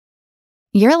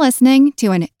You're listening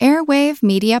to an Airwave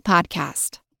Media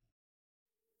Podcast.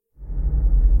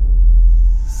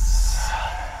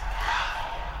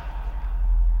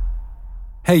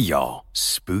 Hey y'all,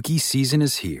 spooky season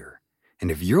is here. And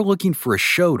if you're looking for a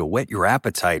show to whet your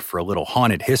appetite for a little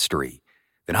haunted history,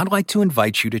 then I'd like to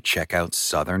invite you to check out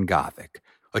Southern Gothic,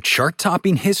 a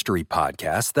chart-topping history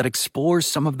podcast that explores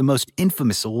some of the most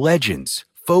infamous legends,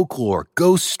 folklore,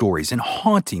 ghost stories, and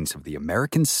hauntings of the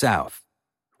American South.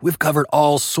 We've covered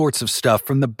all sorts of stuff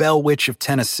from the Bell Witch of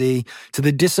Tennessee to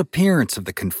the disappearance of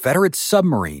the Confederate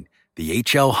submarine, the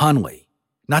H.L. Hunley,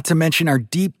 not to mention our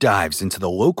deep dives into the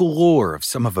local lore of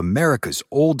some of America's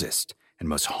oldest and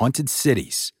most haunted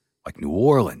cities, like New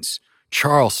Orleans,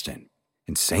 Charleston,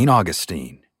 and St.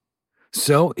 Augustine.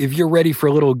 So, if you're ready for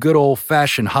a little good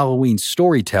old-fashioned Halloween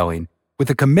storytelling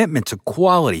with a commitment to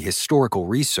quality historical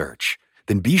research,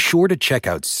 then be sure to check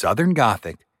out Southern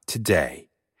Gothic today.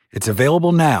 It's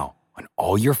available now on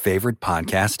all your favorite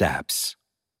podcast apps.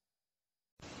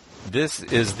 This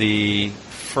is the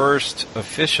first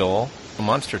official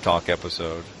Monster Talk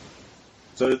episode.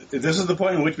 So this is the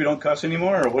point in which we don't cuss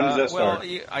anymore, or when does that start?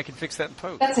 Well, I can fix that in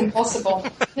post. That's impossible.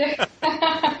 It's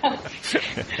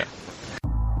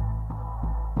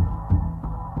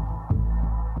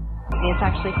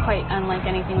actually quite unlike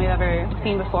anything we've ever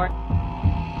seen before.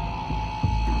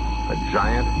 A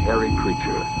giant, hairy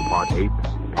creature, part ape,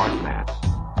 part man.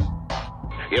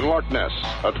 In Loch Ness,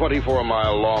 a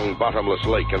 24-mile-long bottomless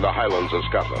lake in the Highlands of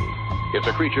Scotland. It's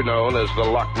a creature known as the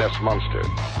Loch Ness Monster.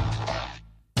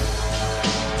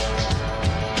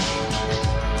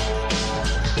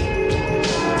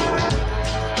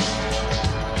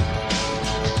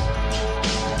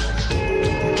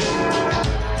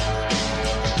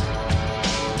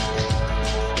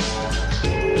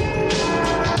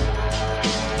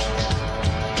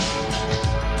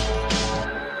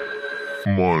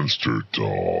 Monster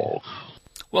Talk.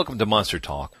 Welcome to Monster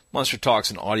Talk. Monster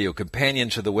Talk's an audio companion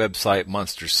to the website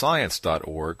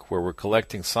monsterscience.org, where we're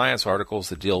collecting science articles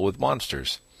that deal with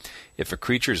monsters. If a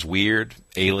creature's weird,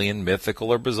 alien,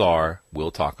 mythical, or bizarre,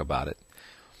 we'll talk about it.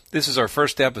 This is our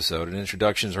first episode, and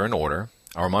introductions are in order.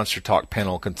 Our Monster Talk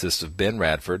panel consists of Ben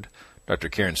Radford, Dr.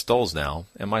 Karen Stolznow,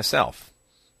 and myself.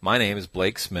 My name is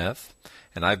Blake Smith,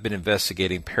 and I've been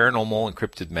investigating paranormal and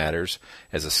cryptid matters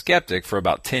as a skeptic for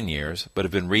about 10 years, but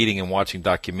have been reading and watching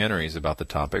documentaries about the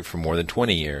topic for more than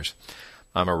 20 years.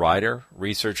 I'm a writer,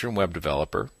 researcher, and web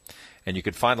developer, and you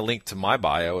can find a link to my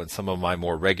bio and some of my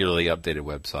more regularly updated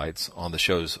websites on the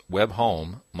show's web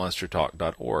home,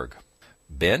 monstertalk.org.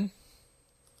 Ben?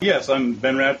 Yes, I'm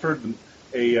Ben Radford,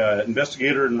 a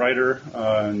investigator and writer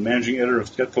and managing editor of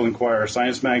Skeptical Inquirer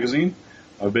Science Magazine.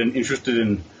 I've been interested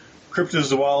in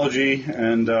cryptozoology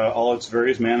and all its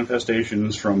various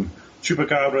manifestations, from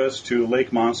chupacabras to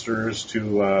lake monsters to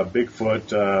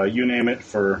Bigfoot, you name it,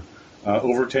 for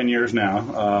over 10 years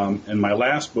now. And my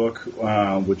last book,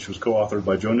 which was co-authored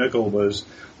by Joe Nickel, was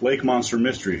Lake Monster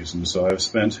Mysteries. And so I've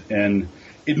spent an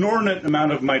inordinate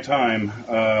amount of my time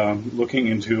looking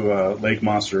into lake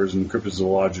monsters and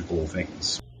cryptozoological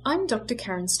things. I'm Dr.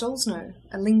 Karen Stolznow,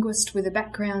 a linguist with a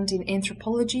background in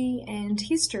anthropology and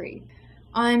history.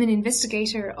 I'm an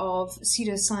investigator of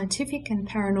pseudoscientific and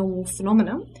paranormal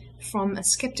phenomena from a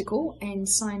skeptical and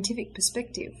scientific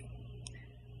perspective.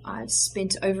 I've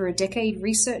spent over a decade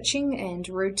researching and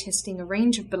road testing a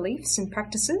range of beliefs and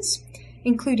practices,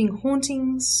 including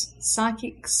hauntings,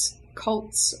 psychics,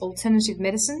 cults, alternative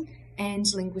medicine, and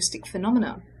linguistic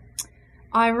phenomena.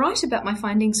 I write about my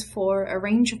findings for a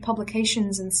range of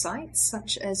publications and sites,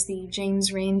 such as the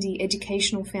James Randi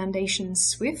Educational Foundation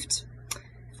SWIFT,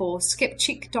 for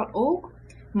skepchick.org,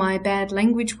 my Bad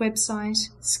Language website,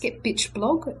 Skepbitch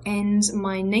blog, and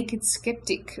my Naked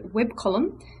Skeptic web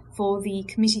column for the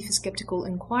Committee for Skeptical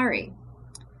Inquiry.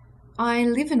 I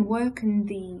live and work in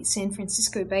the San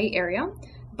Francisco Bay Area,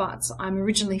 but I'm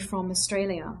originally from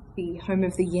Australia, the home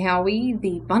of the Yowie,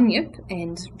 the bunyip,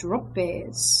 and drop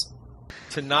bears.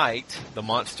 Tonight, the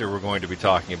monster we're going to be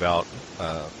talking about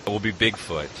will be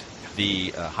Bigfoot,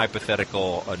 the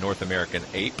hypothetical North American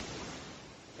ape.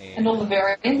 And all the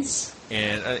variants.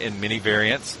 And many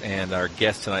variants. And our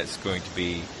guest tonight is going to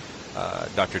be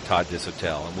Dr. Todd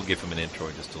Dishotel, and we'll give him an intro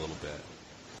in just a little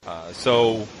bit.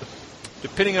 So,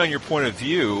 depending on your point of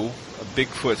view,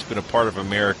 Bigfoot's been a part of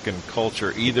American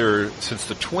culture either since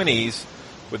the 20s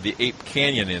with the Ape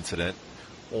Canyon incident,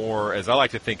 or, as I like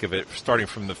to think of it, starting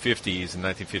from the 50s in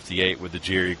 1958 with the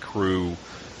Jerry Crew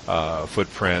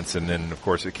footprints, and then, of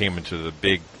course, it came into the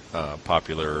big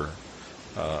popular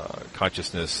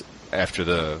consciousness after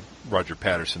the Roger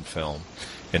Patterson film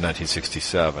in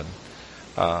 1967.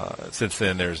 Since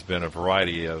then, there's been a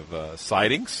variety of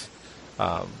sightings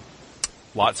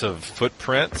Lots of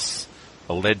footprints,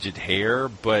 alleged hair,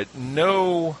 but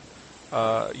no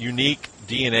unique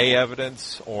DNA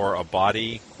evidence or a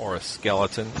body or a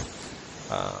skeleton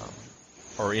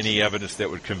or any evidence that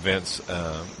would convince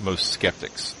most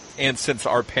skeptics. And since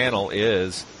our panel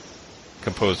is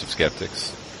composed of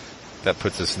skeptics, that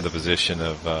puts us in the position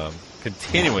of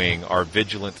continuing our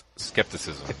vigilant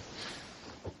skepticism.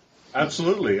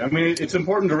 Absolutely. I mean, it's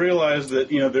important to realize that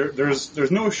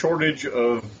there's no shortage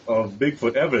of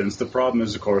Bigfoot evidence. The problem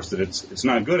is, of course, that it's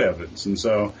not good evidence, and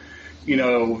so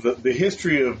the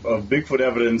history of Bigfoot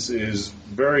evidence is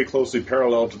very closely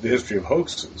parallel to the history of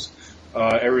hoaxes.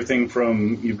 Everything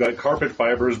from you've got carpet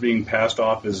fibers being passed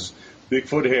off as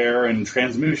Bigfoot hair and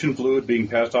transmission fluid being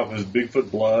passed off as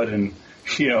Bigfoot blood, and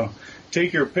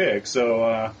take your pick.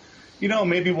 So.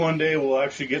 Maybe one day we'll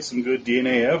actually get some good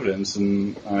DNA evidence,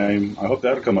 and I hope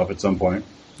that'll come up at some point.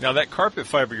 Now, that carpet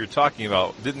fiber you're talking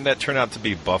about, didn't that turn out to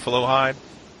be buffalo hide?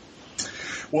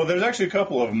 Well, there's actually a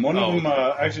couple of them. One of them,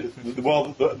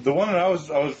 the one that I was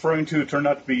referring to turned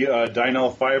out to be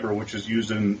Dynel fiber, which is used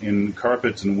in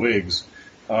carpets and wigs.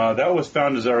 That was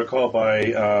found, as I recall, by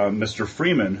Mr.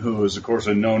 Freeman, who is, of course,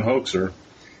 a known hoaxer.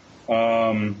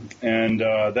 That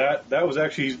was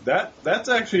actually that's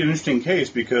actually an interesting case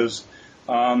because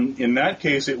in that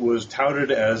case it was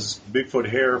touted as Bigfoot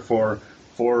hair for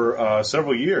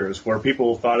several years, where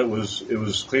people thought it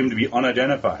was claimed to be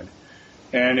unidentified,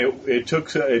 and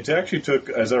it actually took,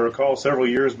 as I recall, several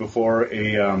years before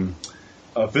a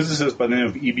physicist by the name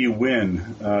of E.B.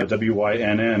 Wynn,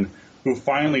 W-Y-N-N, who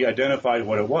finally identified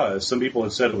what it was. Some people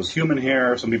had said it was human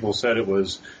hair. Some people said it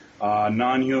was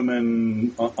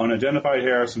non-human, unidentified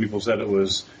hair. Some people said it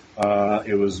was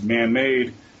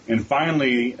man-made. And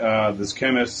finally, this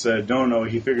chemist said, no,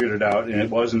 he figured it out, and it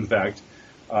was, in fact,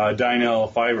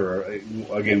 Dynel fiber,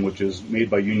 again, which is made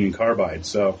by Union Carbide.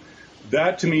 So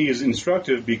that, to me, is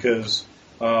instructive because,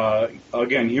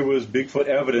 again, here was Bigfoot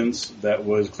evidence that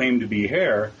was claimed to be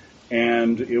hair,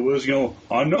 and it was,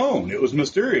 unknown. It was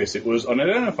mysterious. It was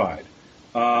unidentified.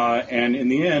 And in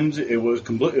the end, it was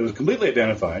completely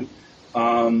identified.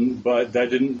 But that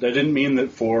didn't mean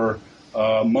that for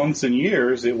months and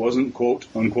years it wasn't quote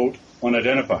unquote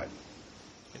unidentified.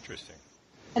 Interesting.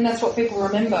 And that's what people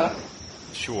remember.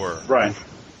 Sure. Right.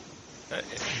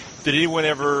 Did anyone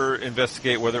ever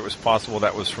investigate whether it was possible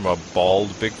that was from a bald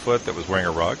Bigfoot that was wearing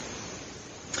a rug?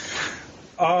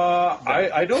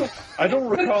 I don't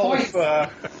recall if. Good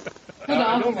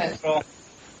argument.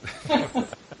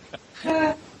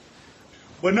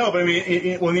 But I mean,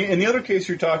 in the other case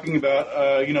you're talking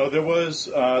about, there was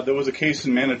a case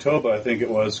in Manitoba, I think it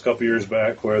was a couple years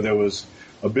back, where there was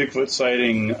a Bigfoot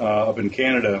sighting up in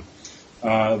Canada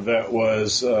that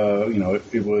was,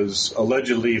 it was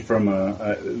allegedly from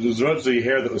it was allegedly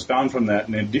hair that was found from that,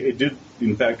 and it did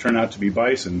in fact turn out to be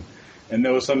bison, and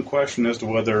there was some question as to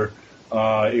whether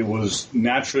it was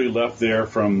naturally left there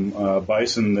from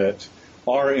bison that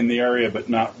are in the area but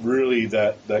not really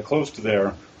that close to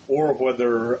there, or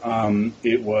whether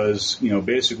it was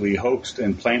basically hoaxed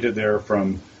and planted there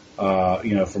from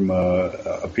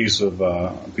a piece of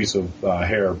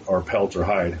hair or pelt or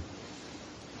hide.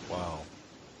 Wow,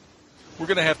 we're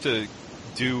going to have to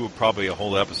do probably a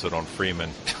whole episode on Freeman.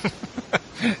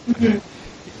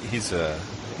 He's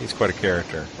quite a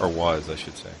character, or was, I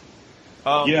should say.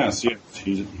 Yes,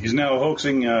 he's now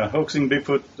hoaxing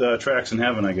Bigfoot tracks in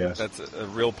heaven, I guess. That's a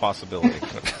real possibility.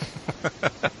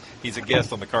 He's a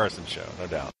guest on the Carson Show, no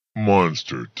doubt.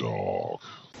 Monster Talk.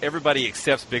 Everybody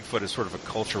accepts Bigfoot as sort of a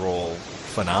cultural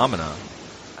phenomena.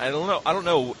 I don't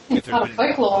know if there's been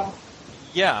folklore.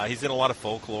 Yeah, he's in a lot of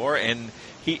folklore, and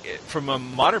he, from a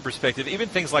modern perspective, even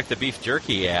things like the beef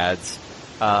jerky ads,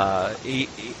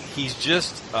 he's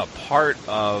just a part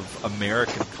of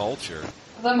American culture.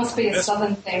 That must be a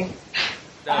southern thing.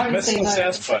 I haven't seen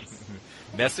those.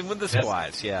 Messing with the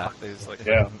squats, yeah.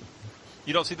 Yeah.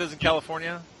 You don't see those in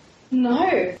California?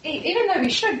 No, even though we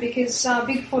should, because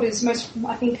Bigfoot is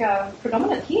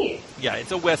predominant here. Yeah,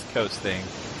 it's a West Coast thing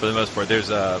for the most part. There's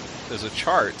a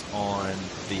chart on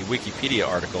the Wikipedia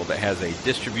article that has a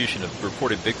distribution of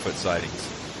reported Bigfoot sightings,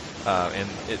 and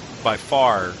by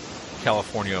far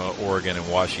California, Oregon, and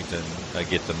Washington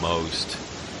get the most,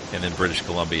 and then British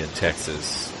Columbia and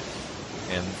Texas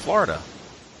and Florida.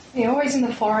 Yeah, always in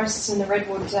the forests and the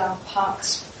redwood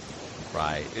parks.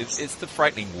 Right. It's the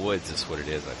frightening woods is what it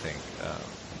is, I think.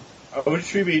 I would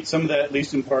attribute some of that, at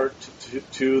least in part,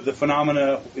 to the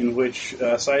phenomena in which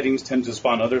sightings tend to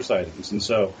spawn other sightings. And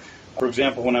so, for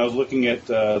example, when I was looking at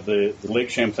the Lake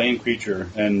Champlain creature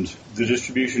and the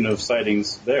distribution of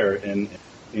sightings there in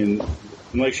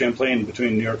Lake Champlain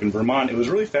between New York and Vermont, it was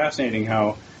really fascinating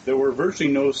how there were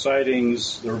virtually no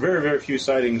sightings. There were very, very few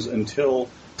sightings until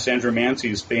Sandra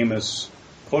Mansey's famous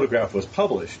photograph was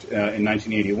published in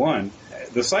 1981.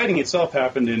 The sighting itself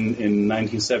happened in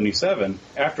 1977,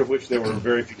 after which there were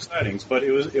very few sightings. But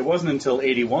it wasn't until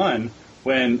 81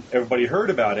 when everybody heard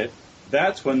about it.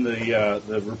 That's when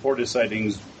the reported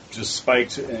sightings just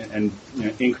spiked and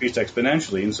increased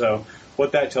exponentially. And so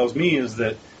what that tells me is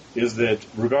that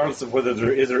regardless of whether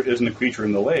there is or isn't a creature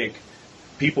in the lake,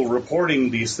 people reporting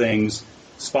these things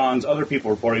spawns other people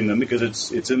reporting them because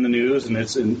it's in the news and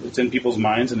it's in people's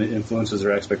minds and it influences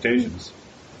their expectations.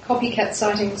 Copycat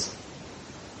sightings.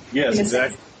 Yes,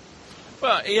 exactly.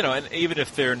 Well, and even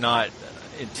if they're not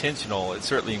intentional, it's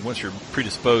certainly once you're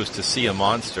predisposed to see a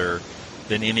monster,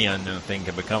 then any unknown thing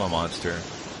can become a monster.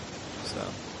 So,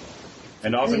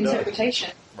 and often does.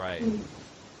 Interpretation. Right.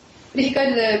 But if you go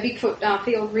to the Bigfoot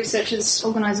Field Researchers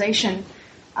Organisation,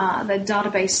 the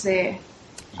database there,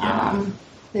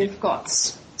 they've got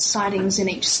sightings in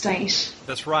each state.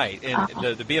 That's right.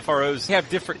 And the BFROs have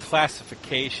different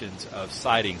classifications of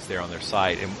sightings there on their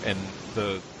site. And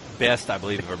the best, I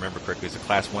believe, if I remember correctly, is a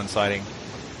Class 1 sighting,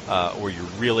 where you're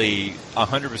really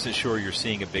 100% sure you're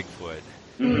seeing a Bigfoot.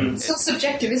 Mm-hmm. Still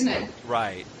subjective, isn't it?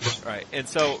 Right. And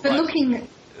so... But looking...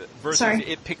 Versus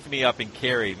it picked me up and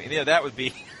carried me. That would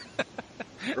be...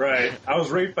 Right. I was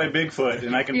raped by Bigfoot,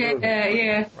 and I can prove it.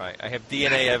 Yeah. Right. I have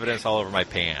DNA evidence all over my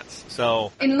pants.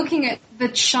 So, in looking at the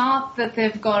chart that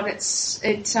they've got,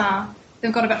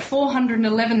 they've got about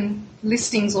 411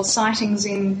 listings or sightings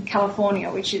in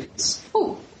California, which is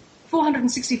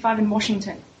 465 in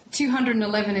Washington,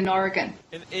 211 in Oregon.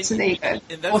 So there you go.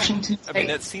 Washington State. I mean,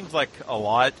 that seems like a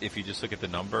lot if you just look at the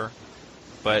number,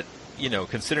 but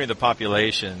considering the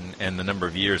population and the number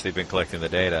of years they've been collecting the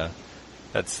data.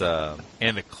 That's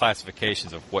and the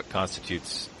classifications of what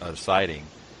constitutes a sighting.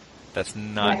 That's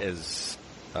not as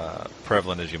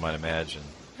prevalent as you might imagine.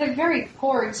 They're very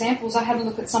poor examples. I had a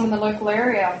look at some in the local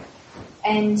area,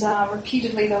 and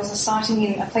repeatedly there was a sighting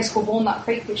in a place called Walnut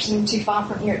Creek, which isn't too far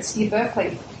from here. It's near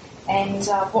Berkeley. And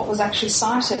what was actually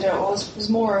sighted was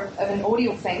more of an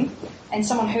audio thing, and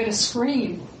someone heard a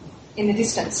scream in the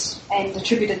distance and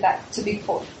attributed that to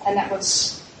Bigfoot, and that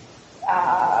was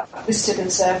listed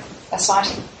as a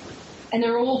sighting. And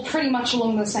they're all pretty much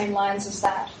along the same lines as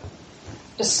that.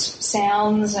 Just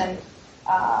sounds and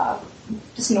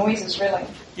just noises, really.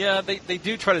 Yeah, they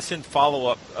do try to send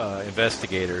follow-up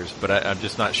investigators, but I'm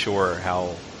just not sure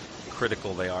how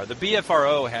critical they are. The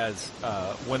BFRO has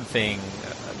one thing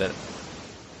that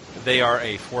they are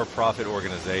a for-profit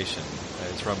organization.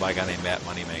 It's run by a guy named Matt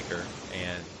Moneymaker,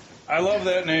 and I love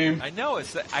that name. I know.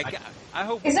 I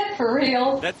hope. Is that for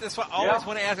real? That's what I always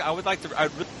want to ask.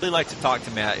 I'd really like to talk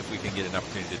to Matt if we can get an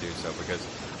opportunity to do so, because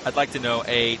I'd like to know,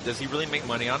 A, does he really make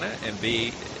money on it? And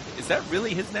B, is that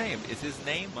really his name? Is his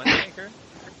name Moneymaker?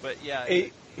 But yeah.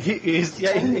 His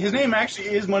name actually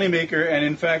is Moneymaker, and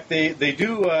in fact they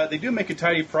do make a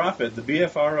tidy profit. The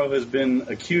BFRO has been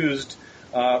accused,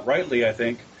 rightly I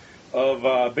think,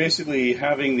 of basically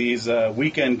having these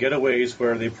weekend getaways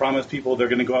where they promise people they're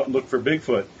going to go out and look for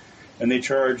Bigfoot, and they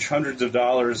charge hundreds of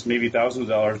dollars, maybe thousands of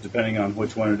dollars, depending on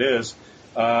which one it is,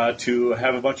 to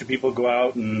have a bunch of people go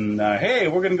out and, hey,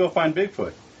 we're going to go find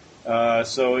Bigfoot.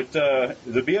 So the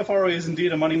BFRO is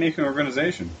indeed a money-making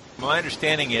organization. My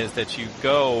understanding is that you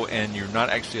go and you're not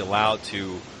actually allowed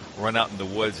to run out in the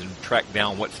woods and track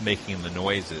down what's making the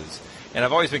noises. And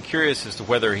I've always been curious as to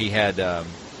whether he had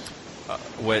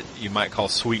what you might call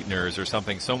sweeteners or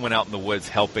something, someone out in the woods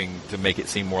helping to make it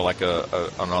seem more like an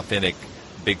authentic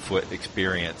Bigfoot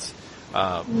experience.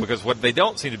 Because what they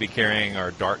don't seem to be carrying are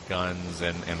dart guns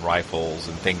and rifles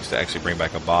and things to actually bring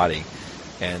back a body.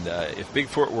 And if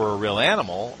Bigfoot were a real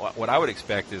animal, what I would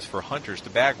expect is for hunters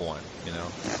to bag one,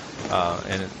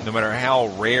 and no matter how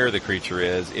rare the creature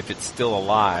is, if it's still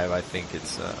alive, I think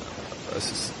it's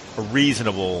a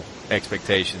reasonable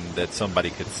expectation that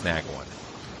somebody could snag one.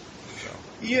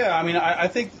 Yeah, I mean, I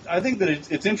think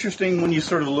that it's interesting when you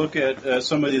sort of look at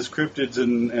some of these cryptids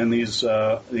and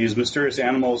these mysterious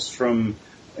animals from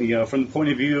the point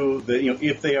of view that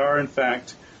if they are in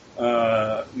fact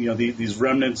these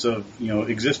remnants of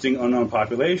existing unknown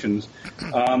populations,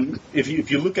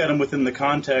 if you look at them within the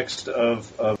context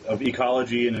of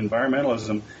ecology and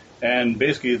environmentalism, and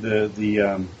basically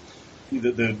the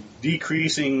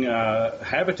decreasing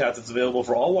habitat that's available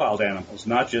for all wild animals,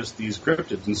 not just these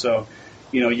cryptids, and so.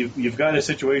 You've got a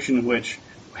situation in which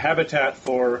habitat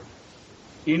for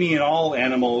any and all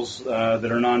animals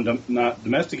that are not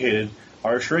domesticated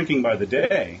are shrinking by the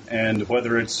day, and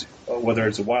whether it's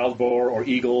a wild boar or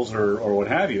eagles or what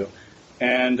have you.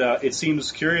 And it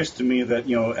seems curious to me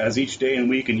that as each day and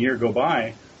week and year go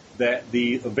by, that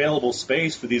the available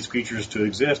space for these creatures to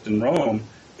exist and roam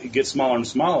gets smaller and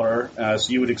smaller. So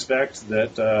you would expect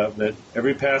that that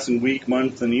every passing week,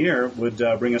 month, and year would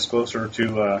bring us closer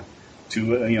to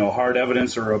hard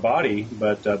evidence or a body,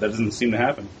 but that doesn't seem to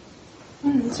happen.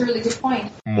 That's a really good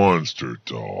point. Monster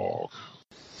Talk.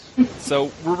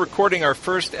 So we're recording our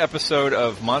first episode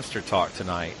of Monster Talk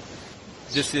tonight.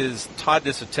 This is Todd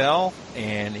Disotell,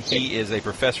 and he is a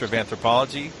professor of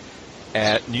anthropology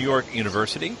at New York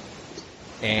University.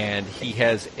 And he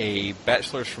has a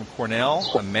bachelor's from Cornell,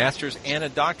 a master's, and a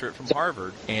doctorate from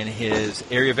Harvard. And his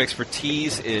area of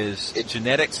expertise is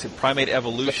genetics and primate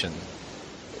evolution.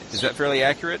 Is that fairly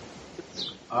accurate?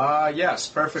 Yes,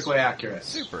 perfectly accurate.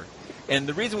 Super. And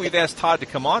the reason we've asked Todd to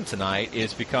come on tonight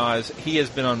is because he has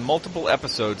been on multiple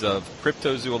episodes of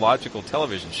cryptozoological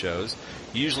television shows,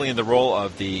 usually in the role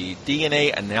of the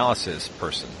DNA analysis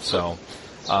person. So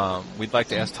we'd like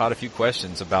to ask Todd a few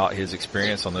questions about his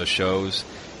experience on those shows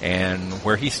and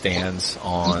where he stands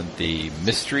on the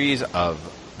mysteries of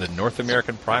the North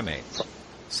American primate.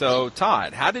 So,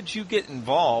 Todd, how did you get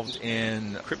involved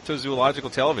in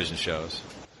cryptozoological television shows?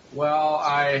 Well,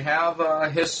 I have a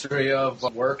history of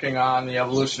working on the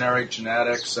evolutionary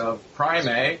genetics of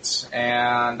primates,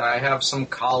 and I have some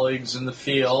colleagues in the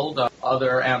field,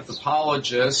 other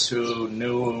anthropologists who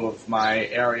knew of my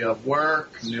area of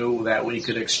work, knew that we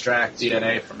could extract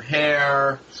DNA from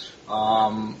hair.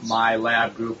 My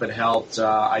lab group had helped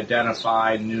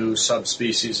identify new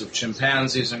subspecies of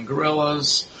chimpanzees and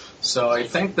gorillas. So I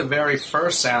think the very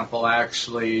first sample,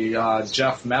 actually,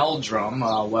 Jeff Meldrum,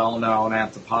 a well-known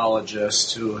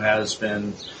anthropologist who has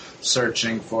been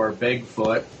searching for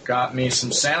Bigfoot, got me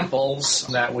some samples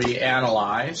that we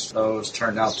analyzed. Those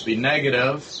turned out to be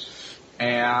negative,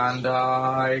 and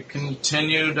I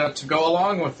continued to go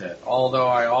along with it. Although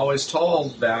I always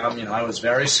told them, I was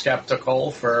very skeptical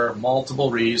for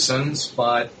multiple reasons,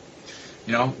 but,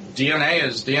 DNA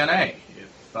is DNA.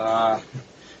 If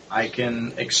I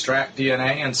can extract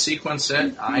DNA and sequence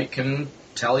it, I can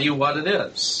tell you what it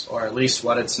is, or at least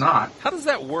what it's not. How does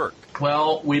that work?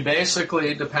 Well, we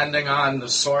basically, depending on the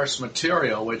source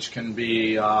material, which can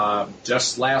be,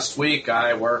 just last week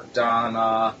I worked on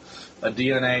a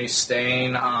DNA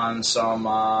stain on some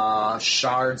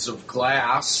shards of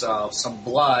glass, some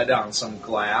blood on some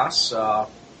glass.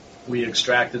 We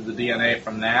extracted the DNA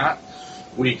from that.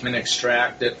 We can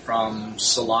extract it from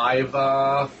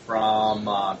saliva, from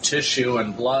tissue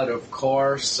and blood, of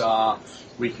course.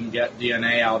 We can get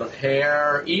DNA out of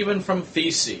hair, even from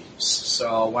feces.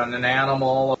 So when an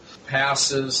animal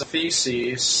passes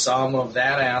feces, some of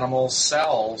that animal's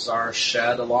cells are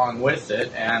shed along with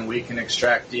it, and we can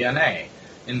extract DNA.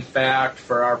 In fact,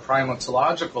 for our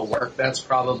primatological work, that's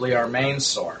probably our main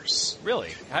source.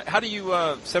 Really? How do you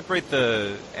separate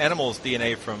the animal's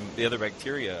DNA from the other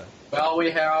bacteria? Well,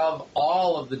 we have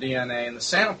all of the DNA in the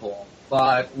sample,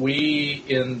 but we,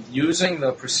 in using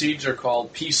the procedure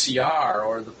called PCR,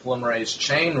 or the polymerase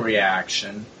chain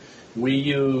reaction, we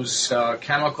use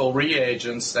chemical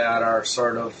reagents that are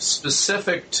sort of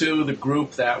specific to the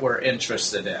group that we're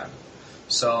interested in.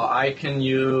 So I can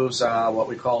use what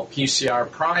we call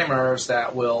PCR primers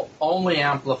that will only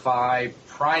amplify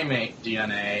primate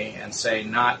DNA and say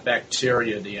not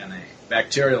bacterial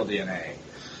DNA.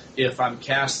 If I'm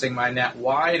casting my net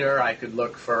wider, I could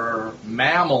look for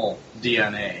mammal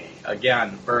DNA,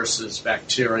 again, versus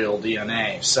bacterial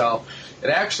DNA. So it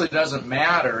actually doesn't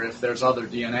matter if there's other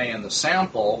DNA in the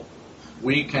sample.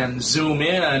 We can zoom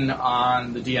in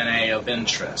on the DNA of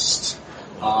interest.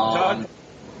 Todd,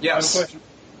 yes. I have a question.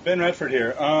 Ben Redford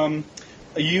here.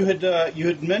 You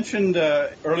had mentioned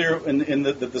earlier in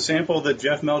the sample that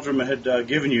Jeff Meldrum had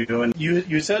given you, and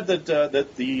you said that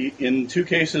in two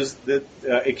cases that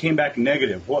it came back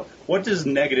negative. What does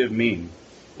negative mean?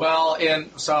 Well, in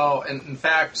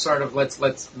fact, sort of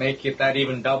let's make it that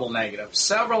even double negative.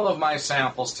 Several of my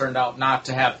samples turned out not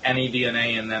to have any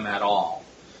DNA in them at all.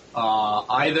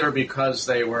 Either because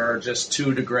they were just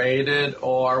too degraded,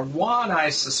 or one, I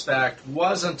suspect,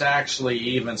 wasn't actually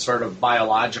even sort of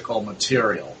biological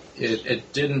material.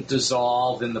 It didn't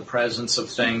dissolve in the presence of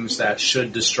things that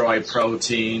should destroy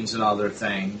proteins and other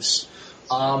things.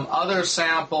 Other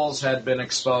samples had been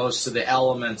exposed to the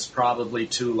elements probably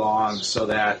too long, so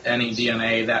that any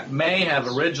DNA that may have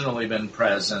originally been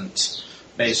present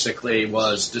basically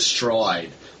was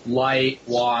destroyed. Light,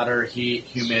 water, heat,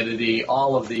 humidity,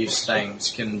 all of these things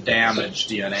can damage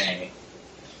DNA.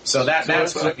 So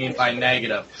that's what I mean by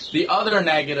negative. The other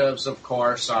negatives, of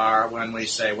course, are when we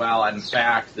say, well, in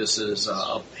fact, this is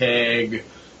a pig,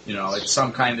 it's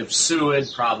some kind of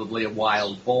suid, probably a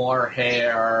wild boar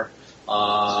hair.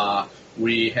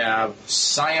 We have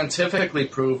scientifically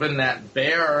proven that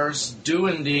bears do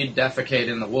indeed defecate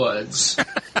in the woods.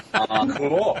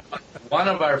 Cool. One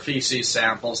of our feces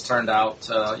samples turned out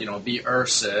to, be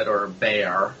ursid or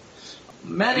bear.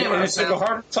 Many of it took a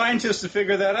hard scientist to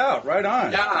figure that out. Right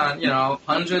on. Yeah,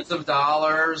 hundreds of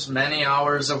dollars, many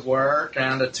hours of work,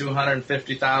 and a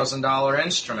 $250,000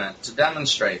 instrument to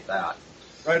demonstrate that.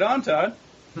 Right on, Todd.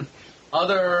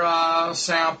 Other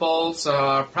samples,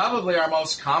 probably our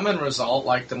most common result,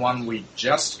 like the one we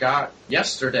just got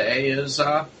yesterday, is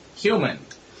human.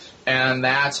 And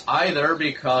that's either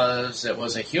because it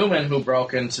was a human who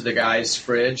broke into the guy's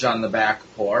fridge on the back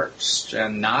porch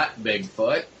and not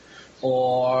Bigfoot,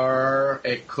 or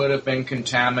it could have been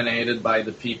contaminated by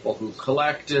the people who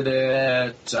collected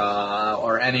it,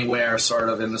 or anywhere sort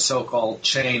of in the so-called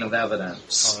chain of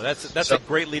evidence. Oh, that's a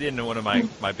great lead into one of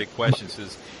my big questions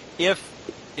is,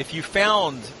 if you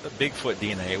found Bigfoot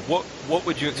DNA, what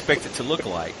would you expect it to look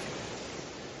like?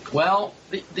 Well,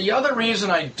 the other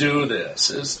reason I do this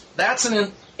is that's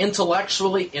an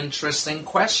intellectually interesting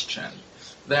question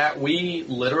that we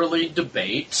literally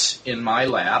debate in my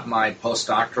lab. My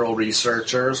postdoctoral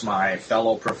researchers, my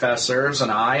fellow professors,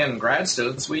 and I and grad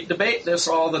students, we debate this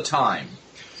all the time.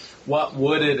 What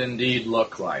would it indeed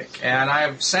look like? And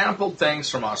I've sampled things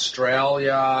from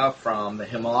Australia, from the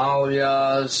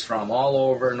Himalayas, from all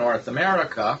over North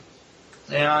America.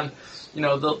 And,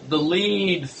 the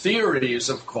lead theories,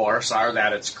 of course, are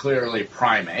that it's clearly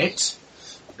primate.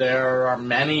 There are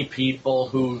many people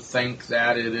who think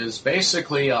that it is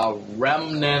basically a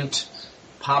remnant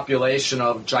population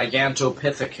of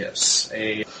Gigantopithecus,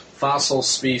 a fossil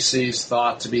species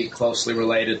thought to be closely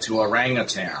related to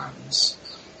orangutans.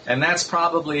 And that's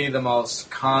probably the most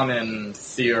common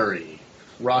theory.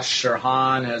 Rush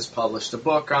Sirhan has published a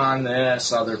book on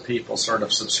this. Other people sort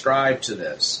of subscribe to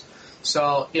this.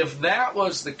 So if that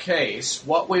was the case,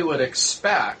 what we would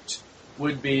expect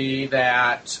would be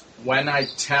that when I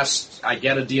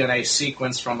get a DNA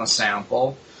sequence from a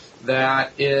sample,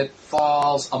 that it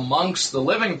falls amongst the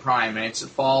living primates, it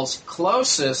falls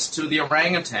closest to the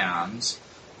orangutans,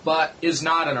 but is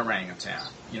not an orangutan.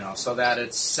 So that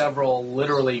it's several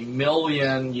literally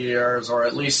million years or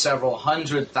at least several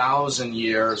 100,000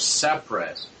 years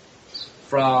separate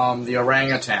from the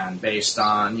orangutan based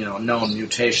on, known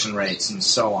mutation rates and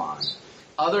so on.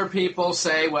 Other people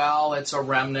say, well, it's a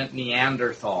remnant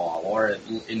Neanderthal, or it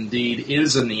indeed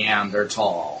is a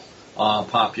Neanderthal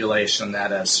population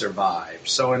that has survived.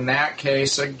 So in that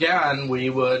case, again, we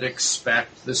would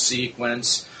expect the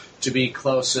sequence to be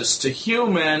closest to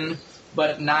human,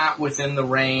 but not within the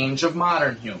range of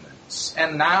modern humans.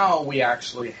 And now we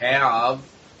actually have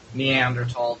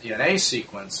Neanderthal DNA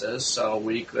sequences, so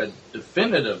we could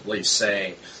definitively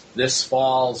say this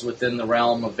falls within the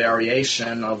realm of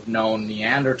variation of known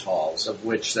Neanderthals, of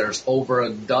which there's over a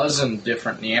dozen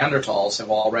different Neanderthals have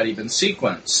already been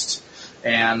sequenced.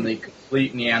 And the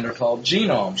complete Neanderthal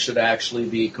genome should actually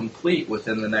be complete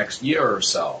within the next year or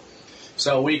so.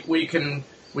 So we can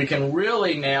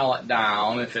really nail it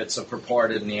down if it's a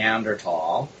purported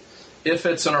Neanderthal. If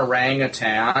it's an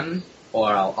orangutan,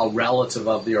 or a relative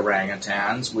of the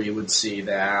orangutans, we would see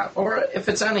that. Or if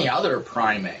it's any other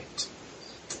primate.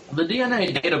 The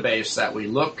DNA database that we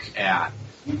look at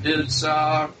is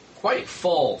quite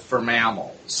full for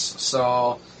mammals.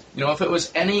 So, if it was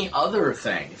any other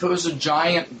thing, if it was a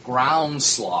giant ground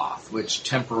sloth, which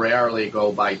temporarily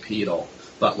go bipedal,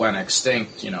 but went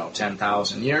extinct,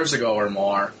 10,000 years ago or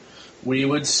more, we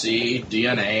would see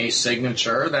DNA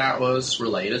signature that was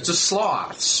related to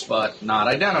sloths, but not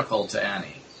identical to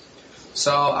any.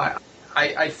 So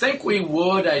I think we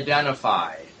would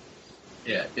identify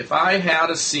it. If I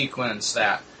had a sequence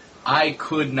that I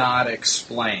could not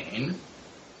explain,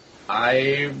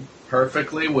 I'm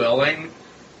perfectly willing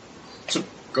to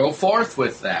go forth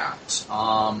with that.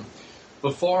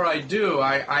 Before I do,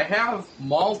 I have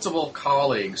multiple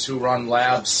colleagues who run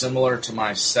labs similar to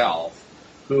myself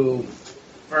who,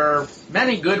 for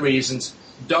many good reasons,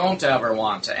 don't ever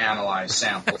want to analyze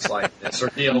samples like this or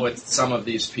deal with some of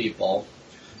these people.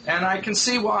 And I can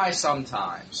see why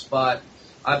sometimes, but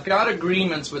I've got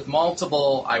agreements with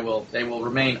multiple, they will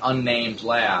remain unnamed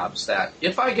labs, that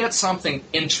if I get something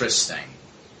interesting,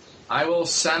 I will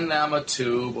send them a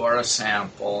tube or a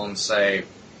sample and say,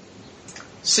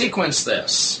 sequence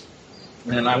this.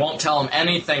 And I won't tell them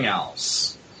anything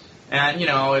else. And,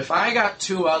 if I got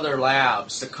two other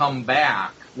labs to come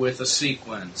back with a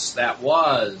sequence that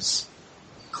was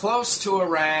close to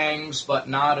orangs but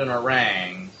not an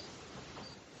orang,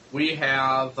 we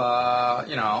have,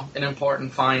 an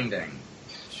important finding.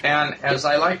 And as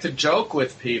I like to joke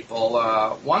with people,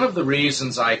 one of the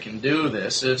reasons I can do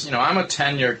this is, I'm a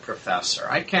tenured professor.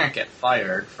 I can't get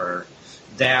fired for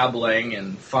dabbling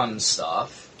in fun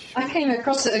stuff. I came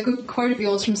across a good quote of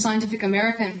yours from Scientific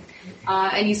American,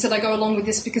 and you said, I go along with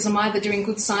this because I'm either doing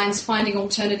good science, finding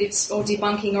alternatives, or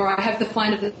debunking, or I have the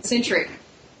find of the century.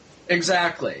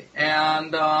 Exactly.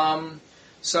 And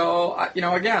so,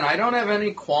 again, I don't have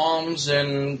any qualms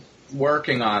in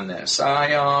working on this.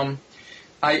 I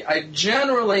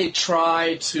generally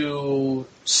try to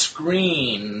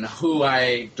screen who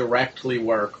I directly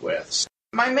work with.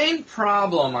 My main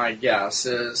problem, I guess,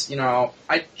 is,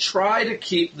 I try to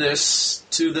keep this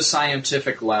to the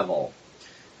scientific level.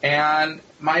 And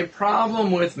my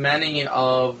problem with many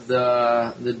of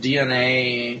the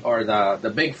DNA or the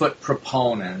Bigfoot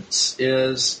proponents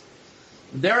is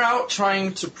they're out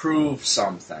trying to prove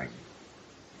something.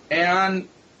 And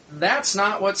that's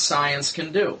not what science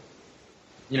can do.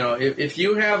 If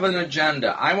you have an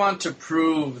agenda, I want to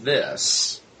prove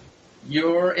this,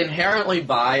 you're inherently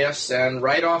biased, and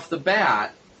right off the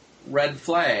bat, red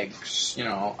flags,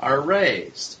 are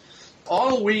raised.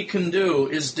 All we can do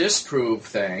is disprove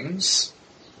things,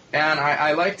 and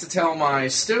I like to tell my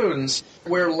students,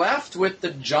 we're left with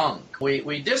the junk.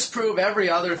 We disprove every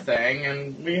other thing,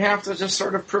 and we have to just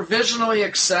sort of provisionally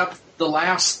accept the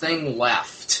last thing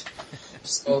left.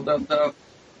 So the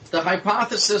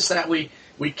hypothesis that we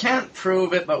can't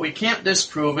prove it, but we can't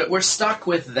disprove it, we're stuck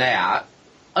with that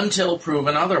until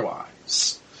proven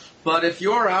otherwise. But if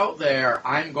you're out there,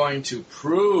 I'm going to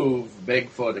prove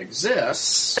Bigfoot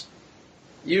exists,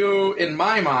 you, in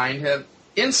my mind, have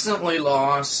instantly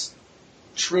lost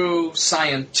true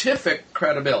scientific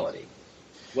credibility.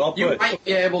 Well put. You might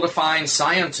be able to find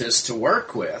scientists to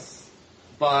work with,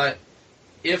 but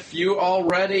if you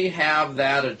already have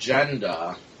that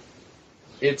agenda,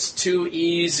 it's too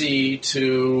easy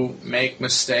to make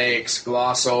mistakes,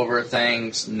 gloss over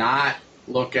things, not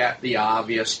look at the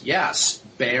obvious. Yes,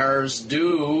 bears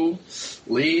do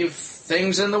leave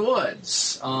things in the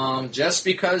woods. Just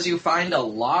because you find a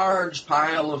large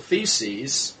pile of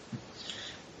feces,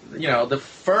 the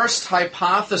first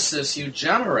hypothesis you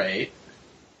generate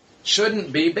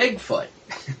shouldn't be Bigfoot.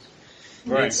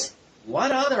 Right.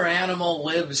 What other animal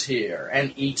lives here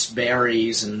and eats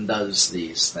berries and does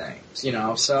these things?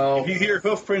 So... If you hear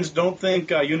hoof prints, don't think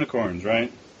unicorns,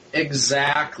 right?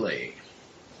 Exactly.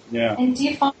 Yeah. And do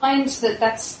you find that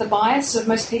that's the bias of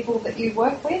most people that you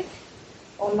work with?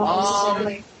 Or not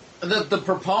necessarily? The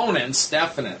proponents,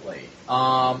 definitely.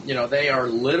 They are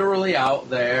literally out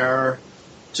there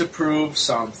to prove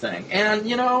something. And,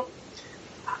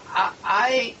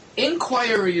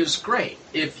 inquiry is great.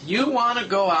 If you want to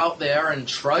go out there and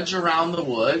trudge around the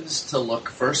woods to look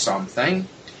for something,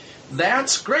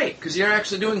 that's great, because you're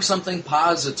actually doing something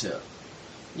positive.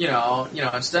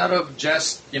 Instead of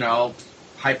just,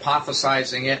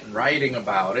 hypothesizing it and writing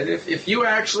about it, if you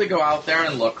actually go out there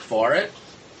and look for it,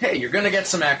 hey, you're going to get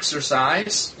some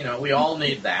exercise. We all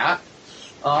need that.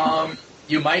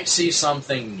 You might see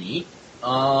something neat.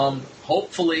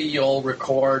 Hopefully you'll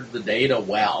record the data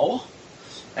well.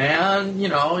 And,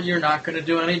 you're not going to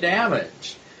do any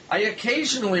damage. I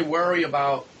occasionally worry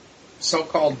about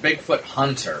so-called Bigfoot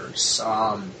hunters.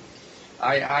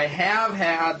 I have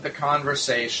had the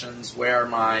conversations where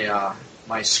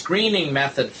my screening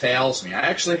method fails me. I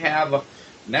actually have,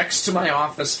 next to my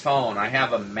office phone, I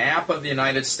have a map of the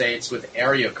United States with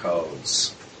area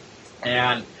codes.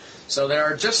 And so there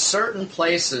are just certain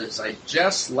places I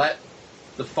just let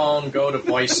the phone go to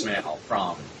voicemail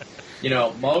from.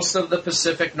 Most of the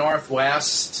Pacific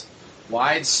Northwest,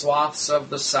 wide swaths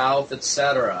of the South,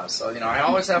 etc. So, I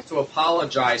always have to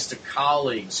apologize to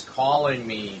colleagues calling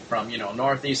me from,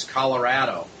 Northeast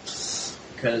Colorado,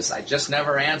 because I just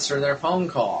never answer their phone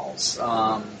calls.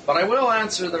 But I will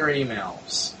answer their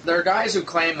emails. There are guys who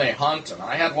claim they hunt them.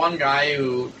 I had one guy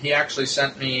he actually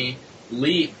sent me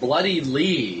bloody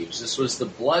leaves. This was the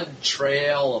blood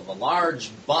trail of a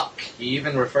large buck. He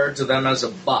even referred to them as a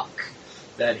buck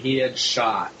that he had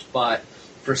shot. But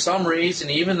for some reason,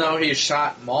 even though he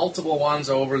shot multiple ones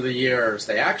over the years,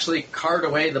 they actually cart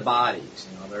away the bodies.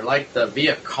 They're like the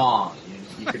Viet Cong.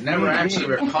 You could never actually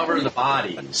recover the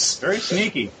bodies. Very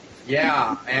sneaky.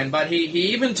 Yeah, but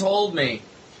he even told me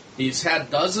he's had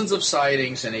dozens of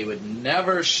sightings, and he would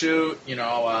never shoot,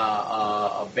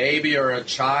 a baby or a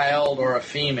child or a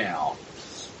female.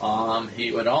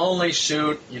 He would only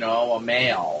shoot, a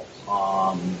male.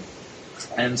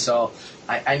 And so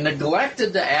I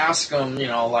neglected to ask him,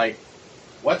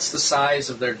 what's the size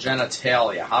of their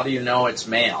genitalia? How do you know it's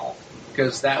male?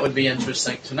 Because that would be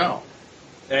interesting to know.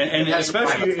 And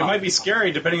especially, it might be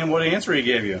scary depending on what answer he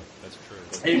gave you. That's true.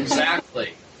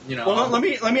 Exactly. You know. Well, let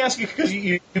me ask you, because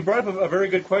you brought up a very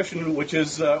good question, which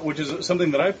is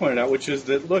something that I pointed out, which is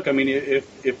that, look, I mean,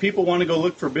 if people want to go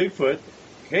look for Bigfoot,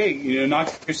 hey,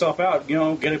 knock yourself out,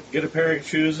 get a pair of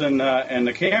shoes and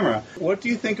a camera. What do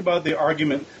you think about the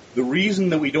argument? The reason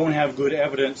that we don't have good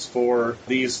evidence for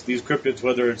these cryptids,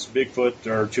 whether it's Bigfoot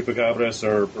or Chupacabras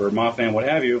or Mothman, what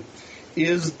have you,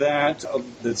 is that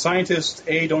the scientists,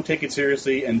 A, don't take it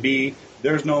seriously, and B,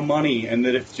 there's no money, and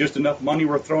that if just enough money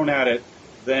were thrown at it,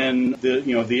 then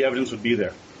the evidence would be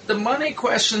there. The money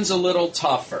question's a little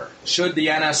tougher. Should the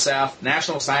NSF,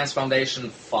 National Science Foundation,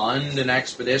 fund an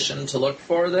expedition to look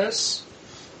for this?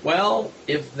 Well,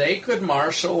 if they could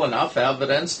marshal enough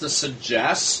evidence to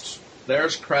suggest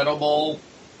there's credible,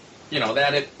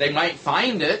 that they might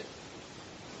find it,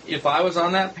 if I was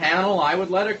on that panel, I would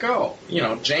let it go.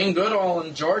 Jane Goodall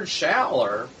and George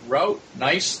Schaller wrote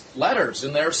nice letters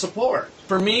in their support.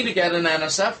 For me to get an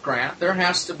NSF grant, there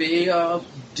has to be a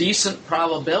decent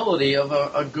probability of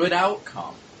a good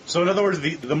outcome. So in other words,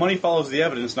 the money follows the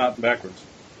evidence, not backwards.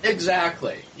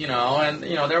 Exactly.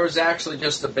 There was actually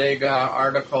just a big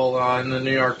article in the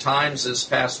New York Times this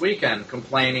past weekend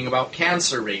complaining about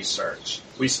cancer research.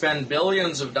 We spend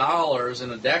billions of dollars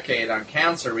in a decade on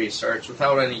cancer research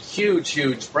without any huge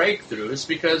breakthroughs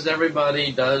because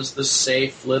everybody does the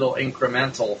safe little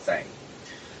incremental thing.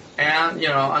 And,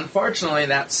 unfortunately,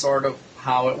 that's sort of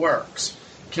how it works.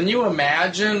 Can you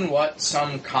imagine what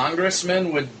some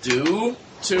congressman would do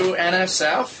to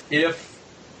NSF if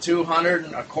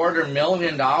 $225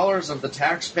 million of the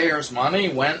taxpayers' money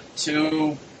went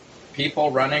to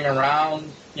people running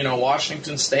around,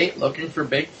 Washington State looking for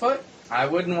Bigfoot? I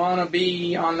wouldn't want to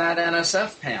be on that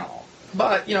NSF panel.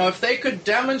 But, if they could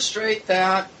demonstrate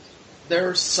that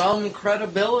there's some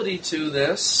credibility to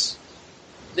this,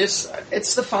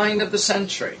 it's the find of the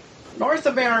century. North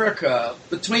America,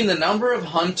 between the number of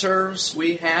hunters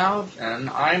we have, and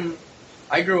I'm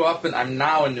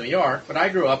now in New York, but I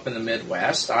grew up in the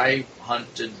Midwest. I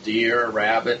hunted deer,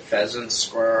 rabbit, pheasant,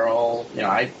 squirrel.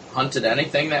 I hunted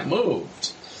anything that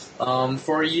moved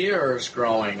for years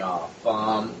growing up.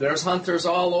 There's hunters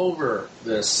all over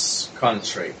this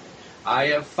country. I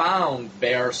have found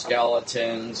bear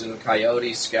skeletons and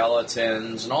coyote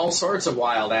skeletons and all sorts of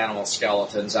wild animal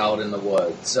skeletons out in the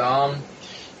woods.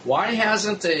 Why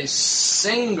hasn't a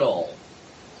single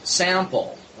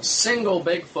sample, a single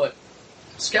Bigfoot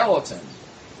skeleton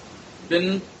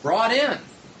been brought in?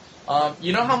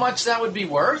 You know how much that would be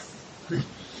worth?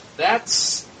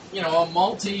 That's, a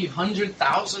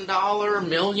multi-$100,000, $1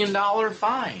 million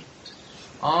find.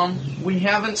 We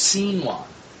haven't seen one.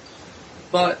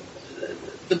 But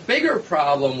the bigger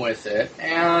problem with it,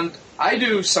 and I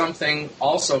do something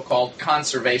also called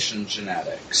conservation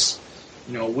genetics.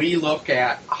 We look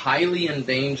at highly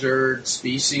endangered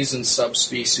species and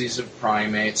subspecies of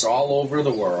primates all over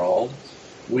the world.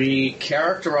 We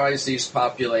characterize these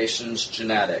populations'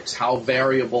 genetics. How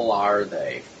variable are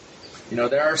they?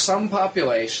 There are some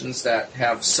populations that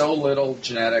have so little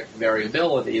genetic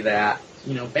variability that,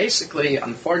 basically,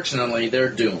 unfortunately, they're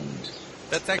doomed.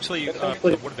 That's actually one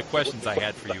of the questions I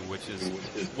had for you, which is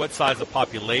what size of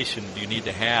population do you need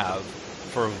to have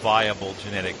for a viable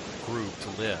genetic group to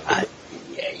live?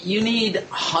 You need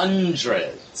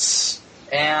hundreds.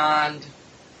 And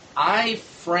I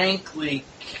frankly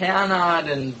cannot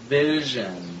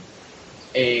envision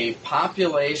a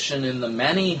population in the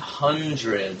many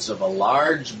hundreds of a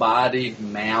large-bodied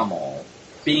mammal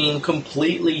being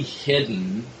completely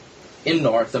hidden in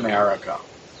North America.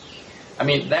 I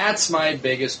mean, that's my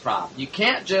biggest problem. You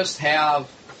can't just have,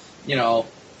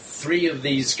 3 of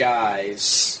these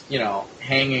guys,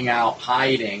 hanging out,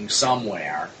 hiding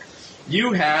somewhere.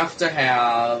 You have to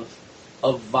have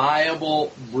a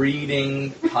viable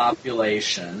breeding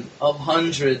population of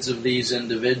hundreds of these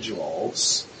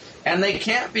individuals, and they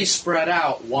can't be spread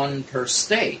out one per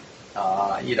state.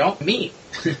 You don't meet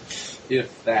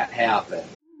if that happened.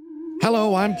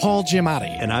 Hello, I'm Paul Giamatti.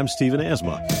 And I'm Stephen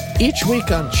Asma. Each week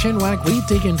on Chinwag, we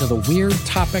dig into the weird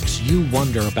topics you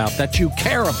wonder about, that you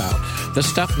care about. The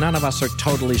stuff none of us are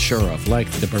totally sure of, like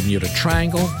the Bermuda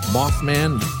Triangle,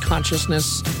 Mothman,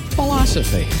 consciousness,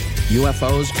 philosophy,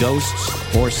 UFOs,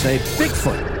 ghosts, or, say,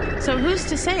 Bigfoot. So who's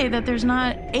to say that there's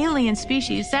not alien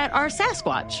species that are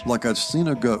Sasquatch? Like I'd seen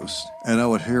a ghost, and I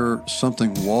would hear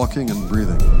something walking and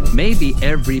breathing. Maybe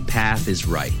every path is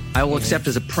right. I will accept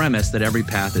as a premise that every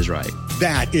path is right.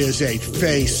 That is a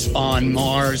face on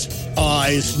Mars.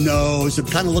 Eyes, nose. It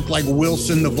kind of looked like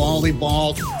Wilson, the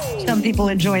volleyball. Some people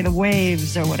enjoy the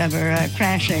waves or whatever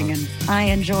crashing, and I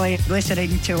enjoy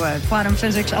listening to a quantum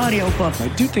physics audiobook. I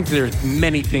do think there are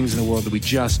many things in the world that we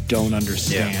just don't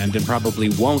understand and probably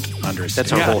won't understand.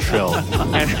 That's our whole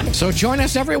show. So join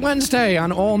us every Wednesday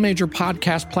on all major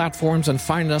podcast platforms and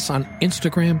find us on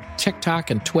Instagram, TikTok,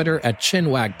 and Twitter at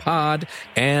ChinwagPod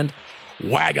and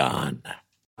Wagon.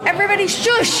 Everybody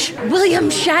shush! William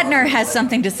Shatner has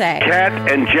something to say.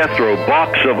 Cat and Jethro,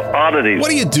 box of oddities. What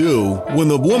do you do when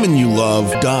the woman you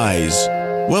love dies?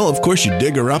 Well, of course you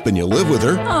dig her up and you live with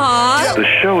her. Aww. The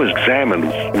show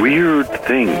examines weird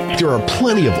things. There are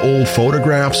plenty of old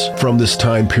photographs from this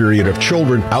time period of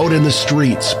children out in the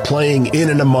streets playing in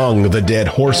and among the dead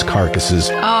horse carcasses.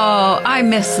 Oh, I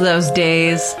miss those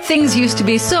days. Things used to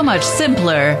be so much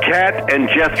simpler. Cat and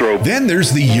Jethro. Then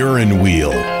there's the urine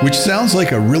wheel, which sounds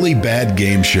like a really bad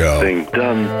game show.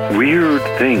 Done weird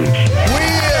things.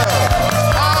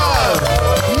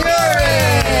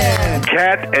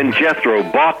 Cat and Jethro,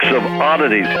 box of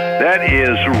oddities. That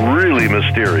is really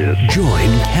mysterious. Join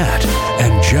Cat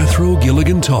and Jethro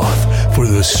Gilligan Toth for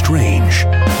the strange,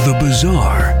 the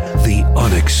bizarre, the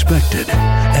unexpected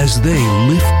as they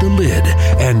lift the lid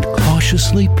and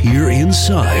cautiously peer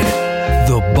inside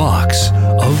the Box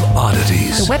of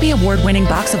Oddities. The Webby Award-winning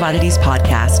Box of Oddities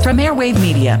podcast from Airwave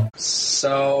Media.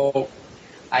 So,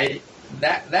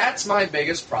 that's my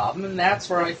biggest problem, and that's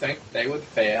where I think they would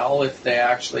fail if they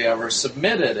actually ever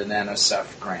submitted an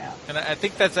NSF grant. And I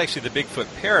think that's actually the Bigfoot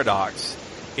paradox,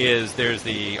 is there's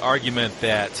the argument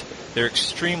that they're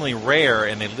extremely rare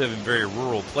and they live in very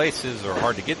rural places or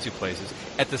hard to get to places.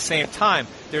 At the same time,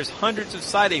 there's hundreds of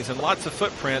sightings and lots of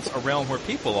footprints around where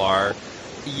people are.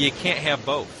 You can't have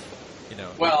both.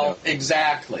 Well,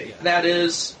 exactly. That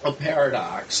is a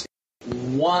paradox.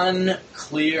 One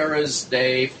clear as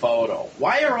day photo.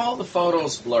 Why are all the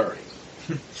photos blurry?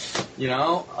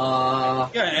 Yeah,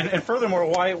 and furthermore,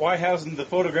 why hasn't the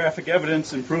photographic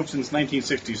evidence improved since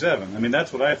 1967? I mean,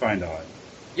 that's what I find odd.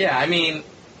 Yeah, I mean,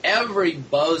 every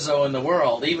bozo in the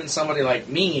world, even somebody like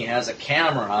me, has a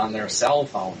camera on their cell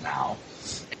phone now.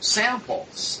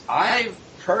 Samples. I've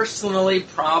personally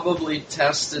probably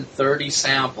tested 30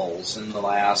 samples in the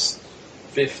last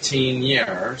 15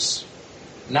 years.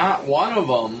 Not one of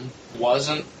them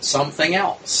wasn't something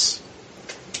else.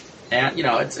 And,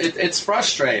 it's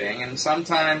frustrating, and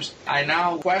sometimes I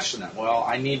now question it. Well,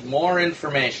 I need more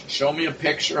information. Show me a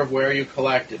picture of where you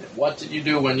collected it. What did you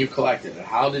do when you collected it?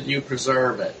 How did you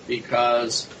preserve it?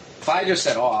 Because if I just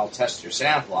said, I'll test your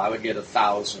sample, I would get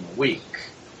 1,000 a week.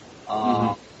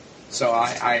 So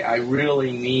I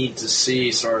really need to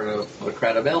see sort of the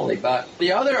credibility. But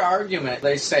the other argument,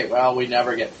 they say, well, we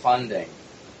never get funding.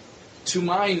 To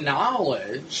my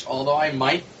knowledge, although I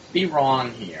might be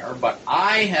wrong here, but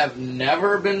I have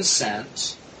never been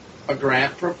sent a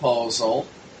grant proposal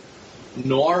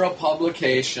nor a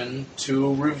publication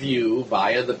to review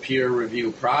via the peer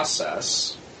review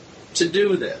process to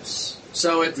do this.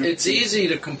 So it's easy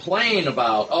to complain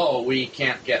about, we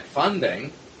can't get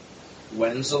funding.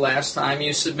 When's the last time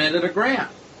you submitted a grant?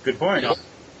 Good point.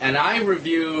 And I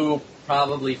review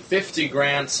probably 50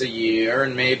 grants a year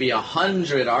and maybe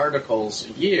 100 articles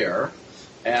a year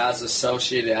as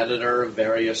associate editor of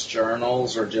various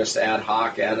journals or just ad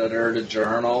hoc editor to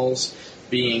journals,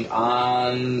 being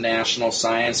on National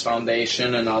Science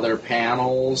Foundation and other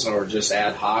panels or just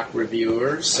ad hoc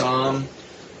reviewers.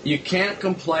 You can't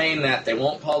complain that they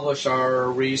won't publish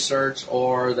our research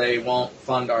or they won't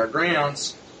fund our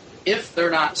grants if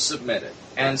they're not submitted.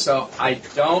 And so I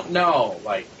don't know,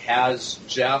 has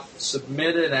Jeff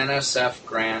submitted NSF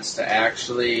grants to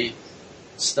actually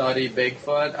study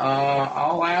Bigfoot?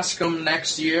 I'll ask him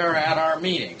next year at our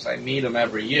meetings. I meet him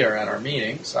every year at our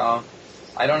meetings. I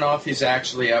don't know if he's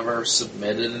actually ever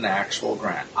submitted an actual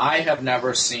grant. I have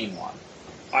never seen one.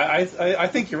 I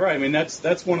think you're right. I mean,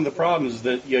 that's one of the problems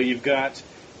that you've got.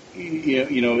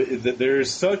 That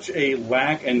there's such a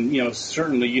lack, and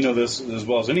certainly you know this as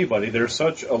well as anybody. There's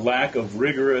such a lack of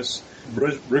rigorous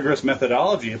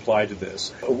methodology applied to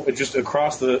this, just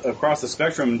across the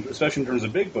spectrum, especially in terms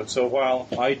of Bigfoot. So while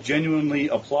I genuinely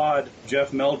applaud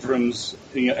Jeff Meldrum's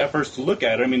efforts to look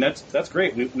at it, I mean that's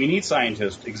great. We need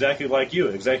scientists exactly like you,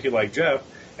 exactly like Jeff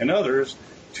and others,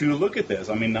 to look at this.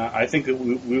 I mean, I think that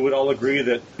we would all agree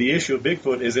that the issue of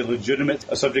Bigfoot is a legitimate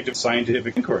subject of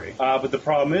scientific inquiry. But the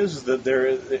problem is that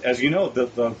there, as you know,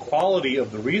 the quality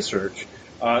of the research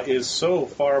is so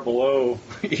far below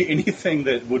anything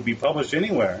that would be published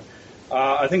anywhere.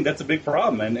 I think that's a big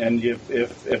problem. And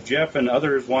if Jeff and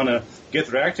others want to get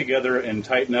their act together and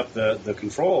tighten up the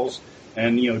controls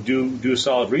and do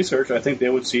solid research, I think they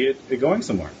would see it going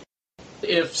somewhere.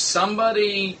 If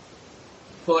somebody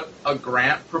put a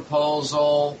grant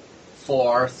proposal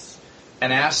forth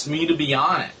and asked me to be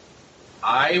on it,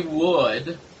 I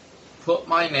would put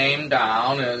my name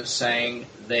down as saying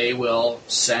they will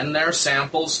send their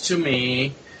samples to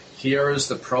me. Here is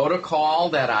the protocol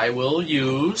that I will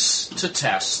use to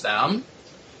test them,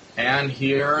 and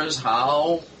here is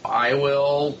how I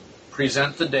will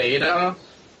present the data.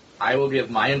 I will give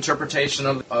my interpretation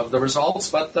of the results,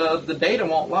 but the data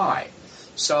won't lie.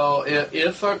 So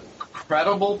if a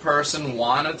credible person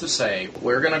wanted to say,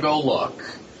 we're going to go look,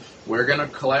 we're going to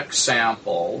collect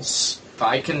samples, if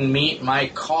I can meet my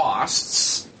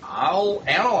costs, I'll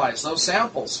analyze those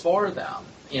samples for them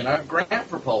in a grant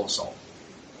proposal.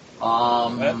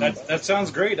 That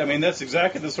sounds great. I mean, that's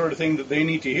exactly the sort of thing that they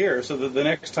need to hear, so that the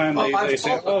next time they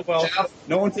say, oh, well, Jeff,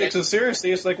 no one takes it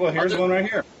seriously, it's like, well, here's one right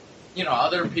here.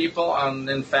 Other people,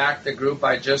 in fact, the group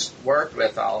I just worked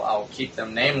with, I'll keep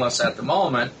them nameless at the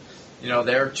moment,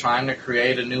 they're trying to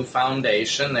create a new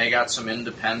foundation. They got some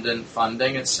independent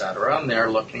funding, etc., and they're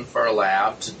looking for a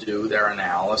lab to do their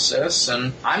analysis.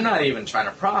 And I'm not even trying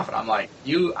to profit. I'm like,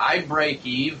 I break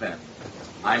even,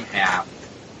 I'm happy.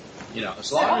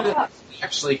 As long as it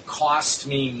actually costs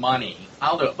me money,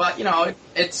 I'll do it. But,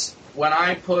 it's when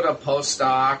I put a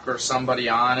postdoc or somebody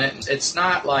on it, it's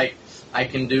not like I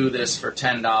can do this for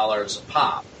 $10 a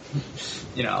pop.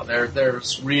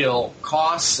 There's real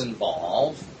costs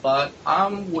involved, but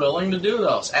I'm willing to do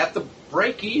those at the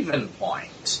break-even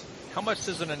point. How much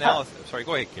does an analysis... Sorry,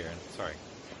 go ahead, Karen. Sorry.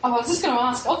 I was just going to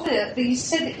ask, you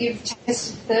said that you've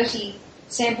tested 30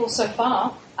 samples so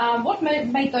far. What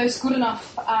made those good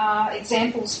enough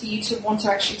examples for you to want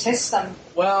to actually test them?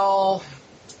 Well,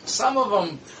 some of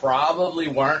them probably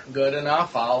weren't good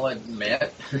enough, I'll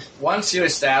admit. Once you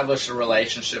establish a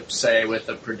relationship, say, with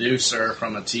a producer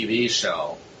from a TV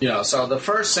show, so the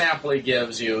first sample he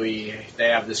gives you, they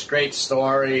have this great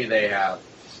story, they have,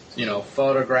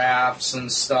 photographs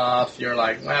and stuff. You're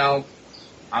like, well,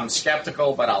 I'm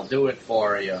skeptical, but I'll do it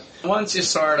for you. Once you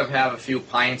sort of have a few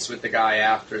pints with the guy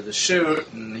after the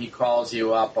shoot, and he calls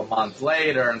you up a month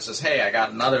later and says, hey, I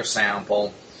got another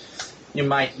sample, you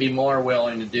might be more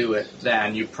willing to do it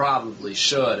than you probably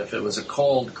should if it was a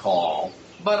cold call.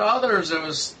 But others, it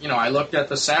was, I looked at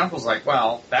the samples like,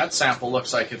 well, that sample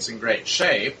looks like it's in great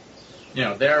shape.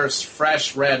 There's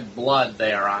fresh red blood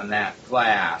there on that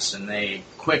glass, and they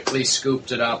quickly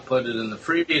scooped it up, put it in the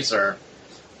freezer.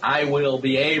 I will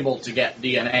be able to get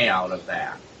DNA out of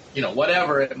that,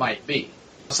 whatever it might be.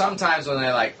 Sometimes when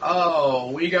they're like,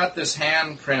 oh, we got this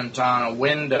handprint on a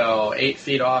window 8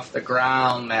 feet off the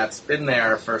ground that's been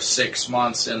there for 6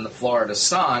 months in the Florida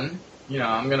sun,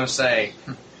 I'm going to say,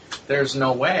 there's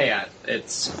no way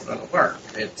it's going to work.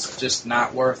 It's just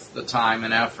not worth the time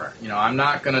and effort. I'm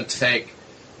not going to take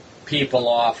people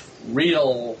off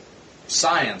real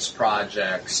science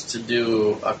projects to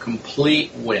do a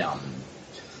complete whim.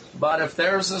 But if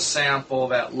there's a sample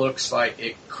that looks like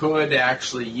it could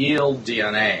actually yield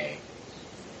DNA,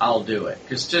 I'll do it.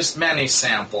 Because just many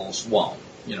samples won't.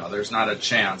 There's not a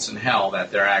chance in hell that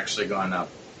they're actually going to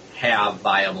have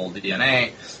viable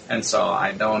DNA, and so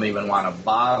I don't even want to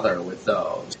bother with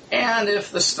those. And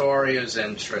if the story is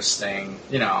interesting,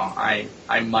 I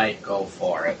might go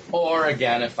for it. Or,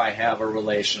 again, if I have a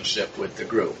relationship with the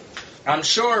group. I'm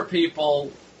sure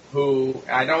people who...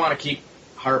 I don't want to keep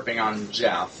harping on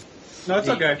Jeff. No, it's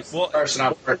okay. The person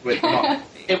I've worked with.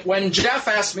 When Jeff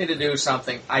asks me to do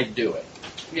something, I do it.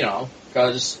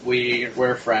 Because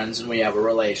we're friends and we have a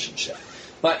relationship.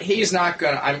 But he's not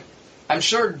going to... I'm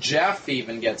sure Jeff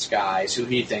even gets guys who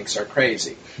he thinks are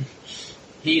crazy.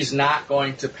 He's not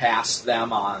going to pass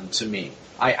them on to me.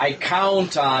 I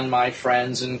count on my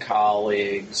friends and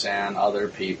colleagues and other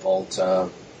people to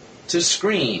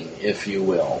screen, if you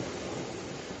will.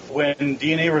 When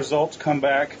DNA results come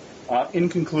back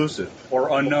inconclusive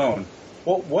or unknown,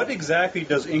 what exactly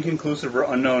does inconclusive or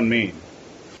unknown mean?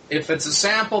 If it's a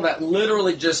sample that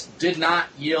literally just did not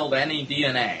yield any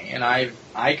DNA, and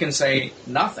I can say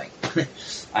nothing.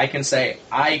 I can say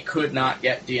I could not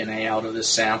get DNA out of this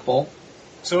sample.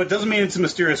 So it doesn't mean it's a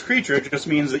mysterious creature, it just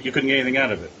means that you couldn't get anything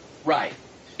out of it. Right.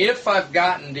 If I've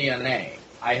gotten DNA,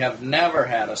 I have never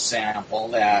had a sample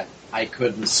that I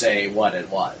couldn't say what it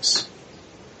was.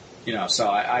 So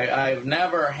I've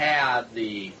never had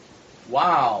the,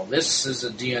 wow, this is a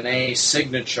DNA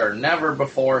signature never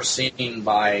before seen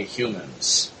by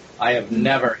humans. I have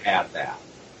never had that.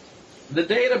 The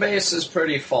database is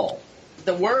pretty full.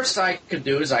 The worst I could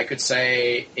do is I could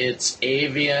say it's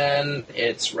avian,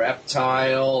 it's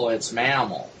reptile, it's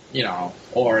mammal,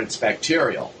 or it's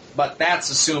bacterial. But that's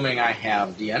assuming I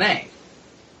have DNA.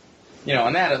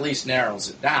 And that at least narrows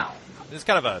it down. This is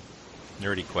kind of a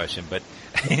nerdy question, but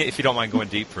if you don't mind going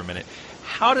deep for a minute,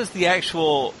 how does the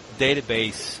actual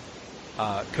database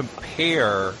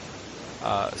compare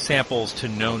samples to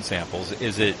known samples?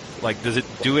 Is it like, does it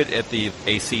do it at the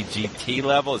ACGT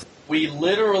level? We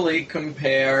literally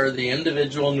compare the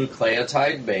individual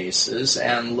nucleotide bases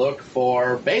and look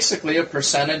for basically a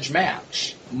percentage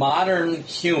match. Modern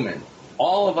human,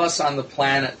 all of us on the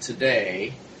planet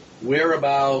today, we're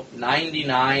about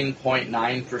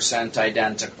 99.9%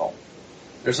 identical.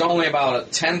 There's only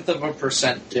about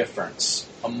 0.1% difference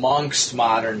amongst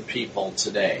modern people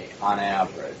today on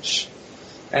average.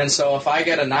 And so if I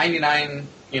get a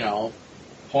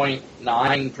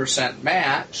 99.9%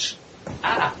 match,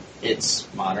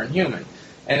 it's modern human.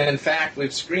 And in fact,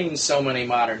 we've screened so many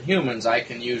modern humans, I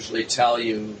can usually tell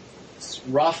you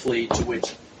roughly to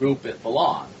which group it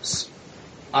belongs.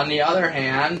 On the other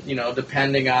hand,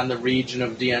 depending on the region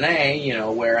of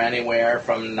DNA, we're anywhere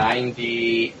from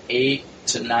 98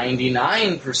 to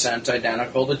 99%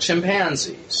 identical to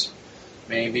chimpanzees.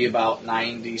 Maybe about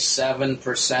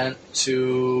 97%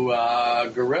 to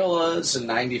gorillas and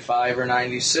 95 or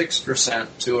 96%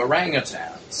 to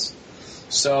orangutans.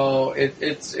 So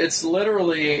it's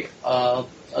literally a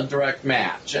direct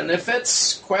match. And if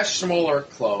it's questionable or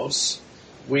close,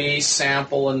 we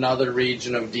sample another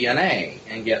region of DNA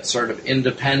and get sort of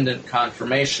independent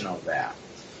confirmation of that.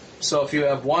 So if you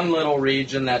have one little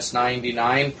region that's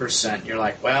 99%, you're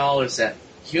like, well, is that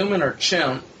human or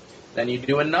chimp? Then you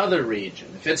do another region.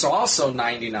 If it's also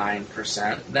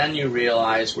 99%, then you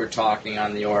realize we're talking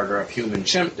on the order of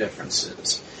human-chimp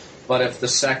differences. But if the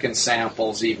second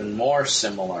sample's even more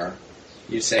similar,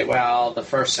 you say, well, the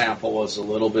first sample was a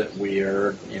little bit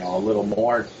weird, a little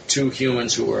more, two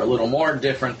humans who were a little more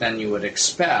different than you would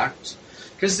expect.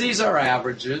 Because these are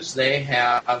averages. They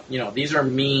have, these are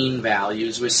mean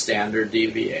values with standard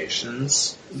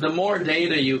deviations. The more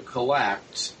data you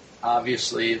collect,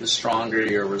 obviously, the stronger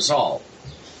your result.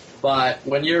 But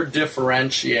when you're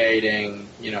differentiating,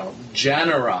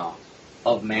 genera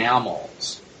of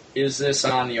mammals, is this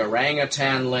on the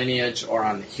orangutan lineage or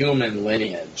on the human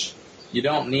lineage? You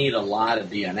don't need a lot of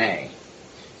DNA.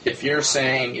 If you're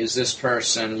saying, is this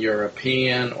person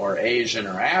European or Asian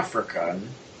or African,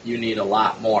 you need a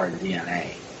lot more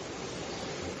DNA.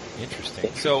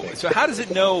 Interesting. So how does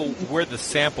it know where the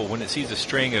sample, when it sees a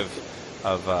string of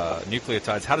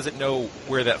nucleotides, how does it know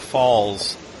where that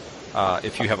falls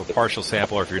if you have a partial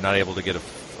sample or if you're not able to get a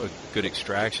good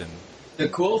extraction? The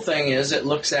cool thing is it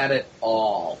looks at it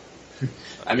all.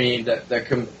 I mean,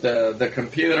 the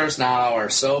computers now are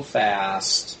so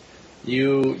fast.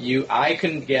 I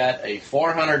can get a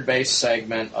 400 base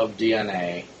segment of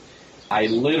DNA. I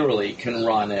literally can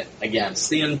run it against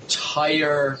the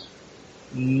entire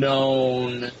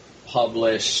known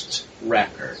published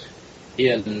record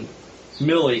in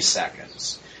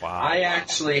milliseconds. Wow. I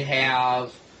actually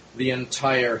have the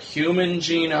entire human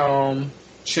genome,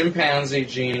 chimpanzee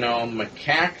genome,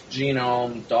 macaque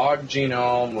genome, dog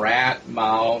genome, rat,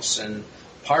 mouse, and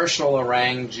partial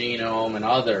orang genome and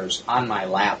others on my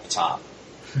laptop.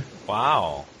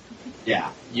 Wow.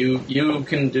 Yeah, you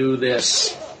can do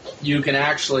this. You can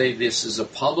actually, this is a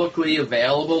publicly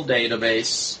available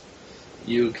database.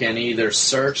 You can either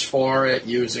search for it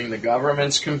using the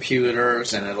government's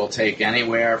computers, and it'll take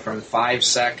anywhere from 5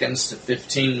 seconds to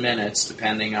 15 minutes,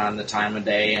 depending on the time of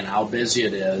day and how busy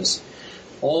it is.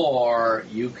 Or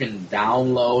you can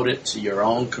download it to your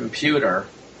own computer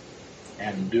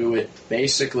and do it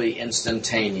basically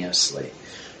instantaneously.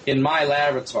 In my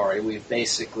laboratory, we've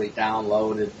basically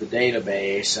downloaded the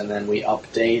database, and then we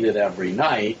update it every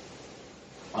night,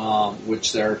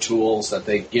 which there are tools that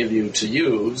they give you to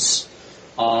use.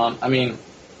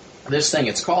 This thing,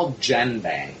 it's called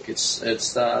GenBank.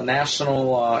 It's the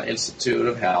National Institute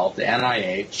of Health, the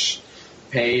NIH,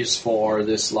 pays for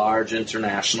this large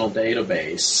international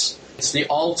database. It's the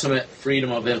ultimate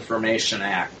Freedom of Information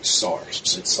Act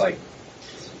source. It's like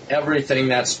everything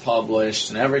that's published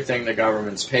and everything the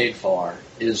government's paid for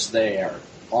is there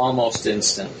almost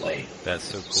instantly. That's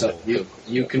so cool. So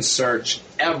you can search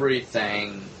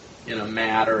everything in a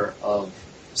matter of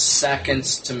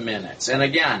seconds to minutes. And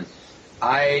again,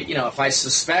 if I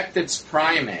suspect it's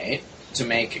primate, to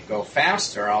make it go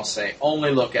faster, I'll say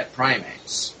only look at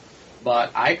primates.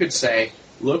 But I could say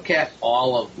look at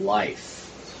all of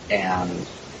life, and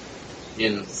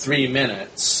in 3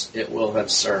 minutes it will have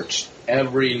searched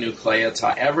every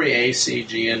nucleotide, every A, C,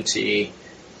 G, and T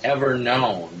ever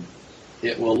known.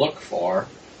 It will look for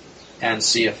and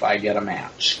see if I get a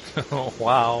match.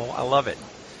 Wow, I love it.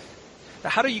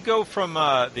 How do you go from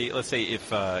let's say if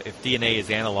DNA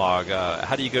is analog,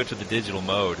 how do you go to the digital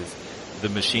mode? The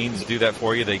machines do that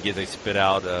for you? They spit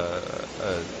out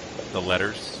the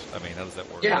letters? I mean, how does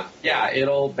that work? Yeah,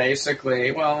 it'll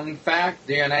basically, well, in fact,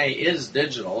 DNA is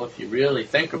digital. If you really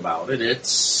think about it,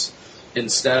 it's,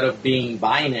 instead of being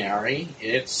binary,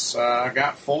 it's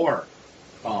got 4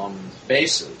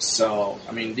 bases. So,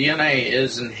 I mean, DNA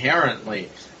is inherently,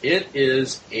 it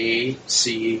is A,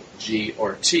 C, G,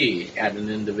 or T at an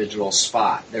individual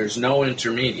spot. There's no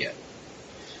intermediate.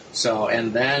 So,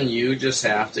 and then you just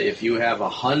have to, if you have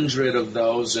 100 of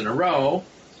those in a row,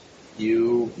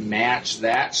 you match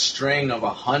that string of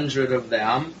 100 of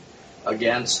them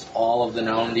against all of the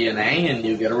known DNA, and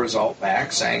you get a result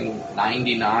back saying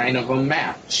 99 of them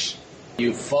match.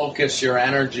 You focus your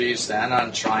energies then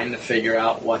on trying to figure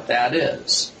out what that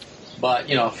is. But,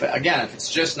 you know, if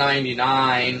it's just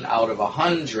 99 out of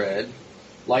 100,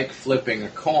 like flipping a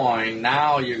coin,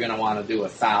 now you're going to want to do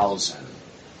 1,000.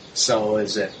 So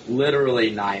is it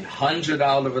literally 900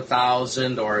 out of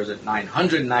 1,000, or is it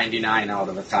 999 out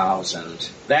of 1,000?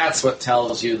 That's what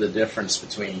tells you the difference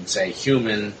between, say,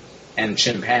 human and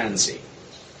chimpanzee.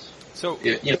 So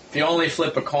if you only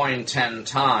flip a coin 10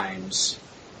 times,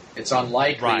 it's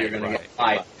unlikely you're going to get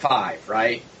 5,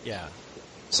 right? Yeah.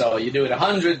 So you do it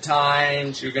 100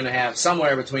 times, you're going to have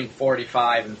somewhere between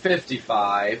 45 and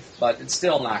 55, but it's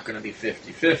still not going to be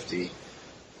 50-50.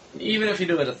 Even if you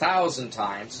do it 1,000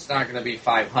 times, it's not going to be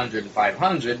 500 and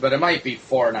 500, but it might be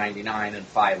 499 and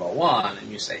 501, and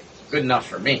you say, good enough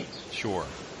for me. Sure.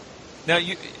 Now,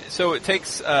 so it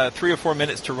takes 3 or 4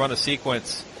 minutes to run a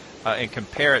sequence and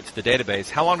compare it to the database.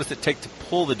 How long does it take to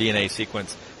pull the DNA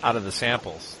sequence out of the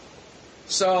samples?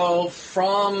 So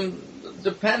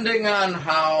depending on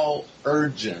how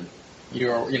urgent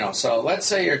so let's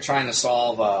say you're trying to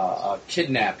solve a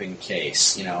kidnapping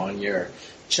case, and you're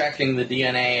checking the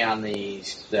DNA on the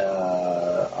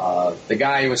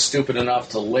guy who was stupid enough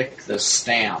to lick the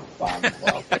stamp. Well,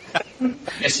 I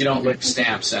guess you don't lick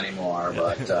stamps anymore,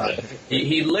 but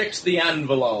he licked the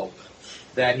envelope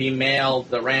that he mailed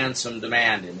the ransom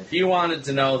demand in. If you wanted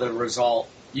to know the result,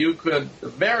 the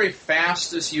very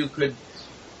fastest you could,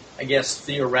 I guess,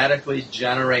 theoretically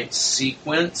generate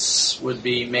sequence would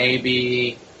be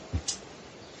maybe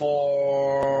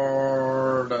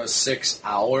 4 to 6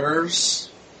 hours.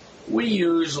 We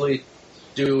usually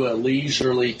do a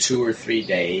leisurely 2 or 3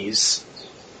 days.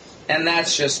 And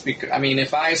that's just because,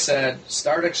 if I said,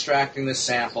 start extracting this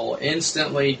sample,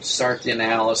 instantly start the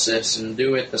analysis, and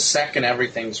do it the second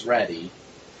everything's ready.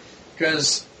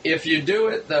 Because if you do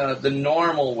it the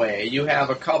normal way, you have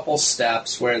a couple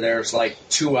steps where there's like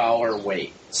 2-hour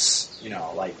waits,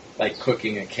 like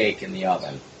cooking a cake in the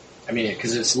oven.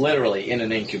 Because it's literally in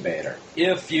an incubator.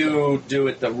 If you do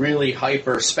it the really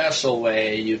hyper special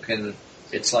way,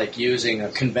 it's like using a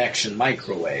convection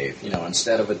microwave.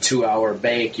 Instead of a 2-hour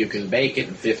bake, you can bake it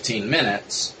in 15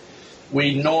 minutes.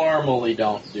 We normally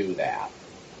don't do that.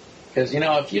 Because,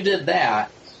 if you did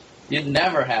that, you'd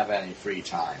never have any free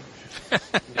time.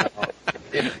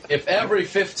 If every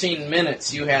 15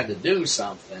 minutes you had to do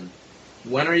something,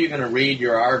 when are you going to read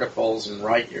your articles and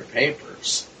write your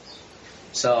papers?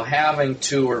 So having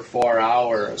 2 or 4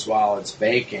 hours while it's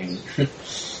baking, you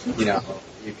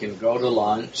can go to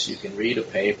lunch, you can read a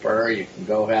paper, you can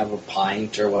go have a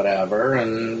pint or whatever,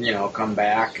 and, come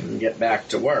back and get back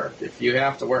to work. If you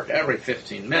have to work every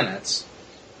 15 minutes,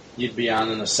 you'd be on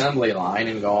an assembly line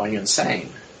and going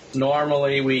insane.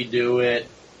 Normally we do it,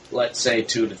 let's say,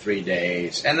 2 to 3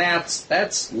 days, and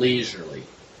that's leisurely.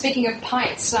 Speaking of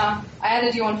pints, I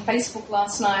added you on Facebook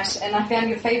last night, and I found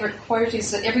your favourite quote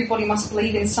is that everybody must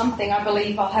believe in something. I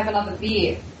believe I'll have another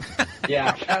beer.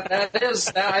 Yeah,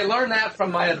 I learned that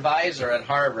from my advisor at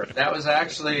Harvard. That was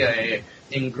actually a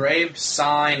engraved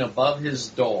sign above his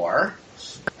door,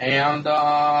 and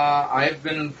I've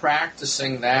been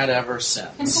practicing that ever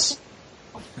since.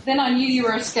 Then I knew you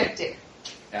were a skeptic.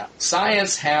 Yeah,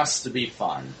 science has to be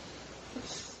fun.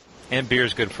 And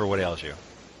beer's good for what ails you.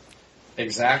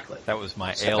 Exactly. That was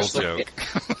my ale joke.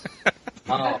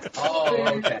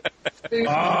 Okay.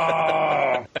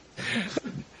 Oh.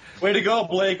 Way to go,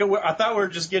 Blake. I thought we were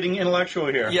just getting intellectual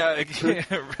here. Yeah,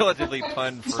 relatively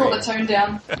pun-free. Just hold the tone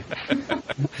down.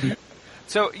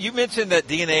 So you mentioned that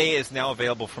DNA is now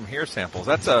available from hair samples.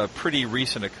 That's a pretty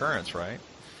recent occurrence, right?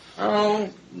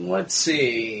 Let's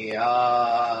see.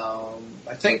 I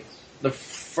think the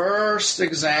first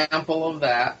example of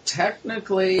that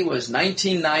technically was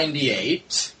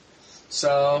 1998.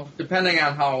 So, depending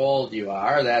on how old you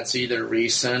are, that's either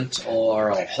recent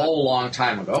or a whole long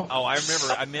time ago. Oh, I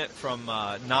remember. I meant from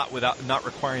not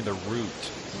requiring the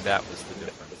root. That was the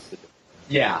difference.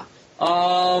 Yeah.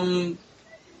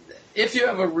 If you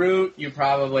have a root, you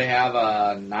probably have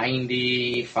a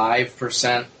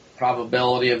 95%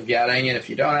 probability of getting it. If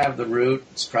you don't have the root,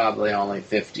 it's probably only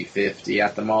 50-50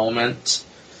 at the moment.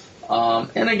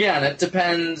 And again, it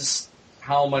depends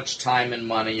how much time and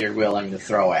money you're willing to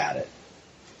throw at it.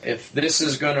 If this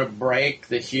is going to break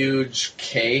the huge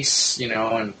case,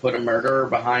 and put a murderer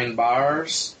behind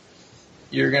bars,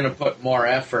 you're going to put more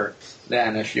effort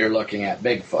than if you're looking at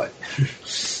Bigfoot.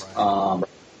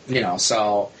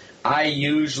 So I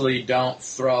usually don't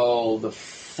throw the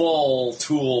full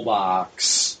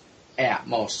toolbox at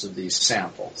most of these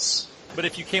samples. But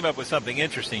if you came up with something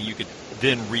interesting, you could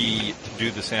then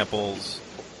redo the samples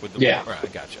with the... Yeah. Right, I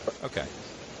gotcha. Okay.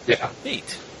 Yeah.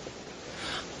 Neat.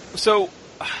 So,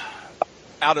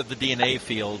 out of the DNA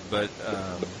field, but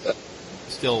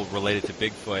still related to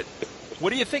Bigfoot,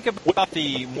 what do you think about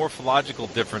the morphological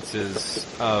differences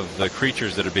of the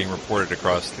creatures that are being reported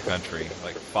across the country?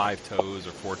 Like 5 toes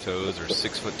or 4 toes or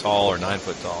 6 foot tall or 9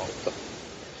 foot tall?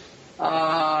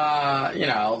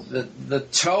 The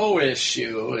toe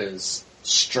issue is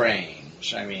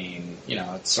strange. I mean,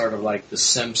 it's sort of like The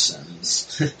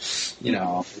Simpsons.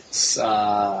 It's,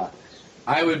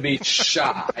 I would be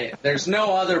shocked. There's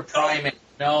no other primate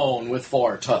known with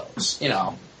 4 toes,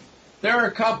 There are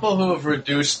a couple who have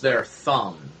reduced their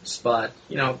thumbs, but,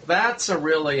 that's a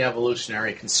really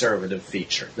evolutionary conservative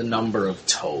feature, the number of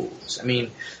toes. I mean,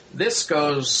 this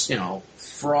goes,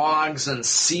 frogs and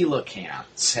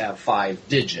coelacanths have 5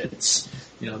 digits.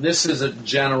 This is a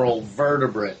general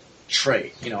vertebrate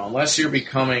trait. Unless you're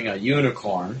becoming a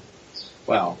unicorn,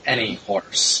 well, any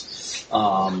horse,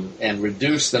 and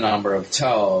reduce the number of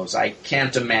toes, I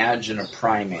can't imagine a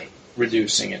primate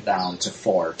reducing it down to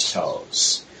 4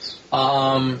 toes.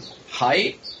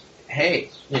 Height,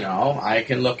 hey, I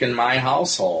can look in my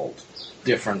household,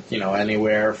 different,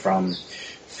 anywhere from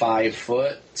 5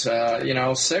 foot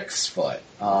to, 6 foot.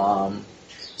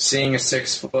 Seeing a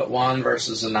 6 foot one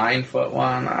versus a 9 foot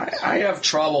one, I have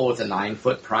trouble with a 9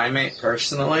 foot primate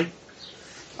personally.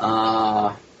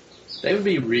 They would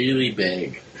be really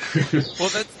big.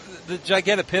 Well, the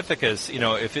Gigantopithecus,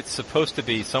 if it's supposed to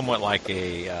be somewhat like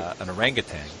an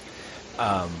orangutan,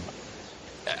 I've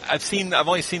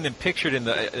only seen them pictured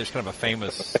there's kind of a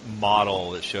famous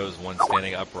model that shows one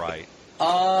standing upright.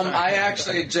 I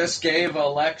actually just gave a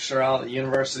lecture out at the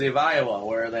University of Iowa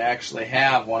where they actually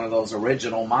have one of those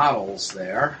original models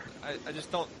there. I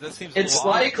just don't, that seems It's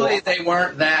likely they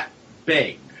weren't that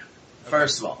big,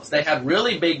 first of all. They had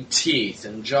really big teeth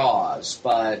and jaws,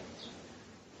 but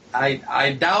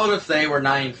I doubt if they were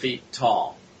 9 feet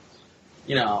tall.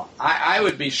 I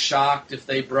would be shocked if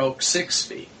they broke 6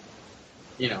 feet.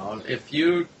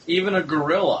 Even a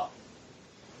gorilla,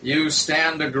 you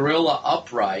stand a gorilla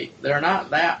upright, they're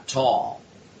not that tall.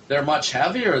 They're much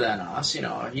heavier than us.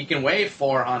 He can weigh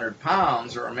 400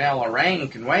 pounds, or a male orang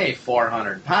can weigh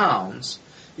 400 pounds.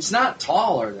 He's not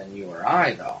taller than you or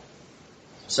I, though.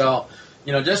 So,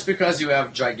 just because you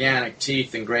have gigantic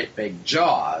teeth and great big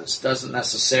jaws doesn't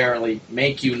necessarily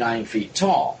make you 9 feet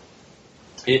tall.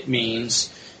 It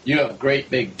means you have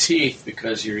great big teeth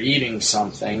because you're eating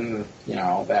something,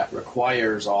 that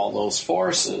requires all those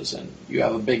forces, and you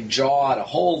have a big jaw to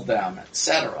hold them,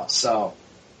 etc. So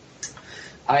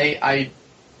I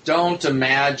don't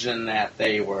imagine that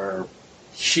they were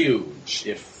huge.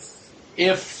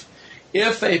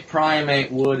 If a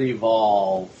primate would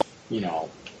evolve,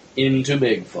 into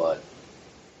Bigfoot,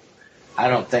 I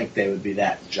don't think they would be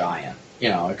that giant,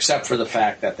 except for the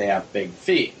fact that they have big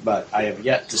feet. But I have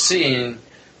yet to see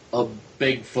a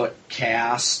Bigfoot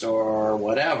cast or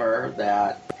whatever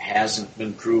that hasn't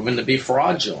been proven to be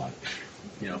fraudulent.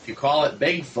 If you call it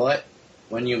Bigfoot,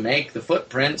 when you make the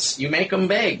footprints, you make them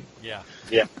big. Yeah.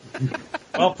 Yeah.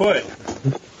 Well put.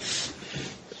 If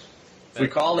we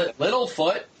called it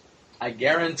Littlefoot, I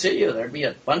guarantee you there'd be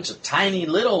a bunch of tiny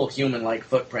little human-like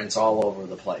footprints all over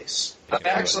the place. I've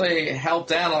actually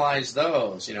helped analyze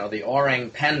those. The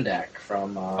orang pendek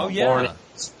from Borneo,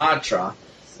 Sumatra.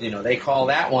 They call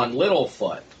that one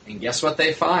Littlefoot. And guess what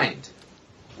they find?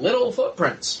 Little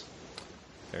footprints.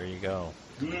 There you go.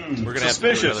 We're going to have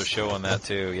to do another show on that,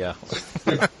 too, yeah.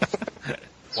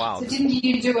 Wow. So didn't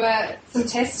you do some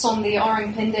tests on the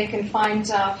orang pendek and find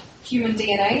human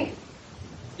DNA?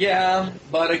 Yeah,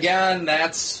 but again,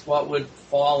 that's what would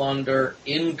fall under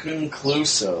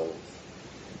inconclusive.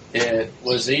 It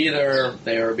was either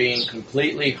they were being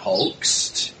completely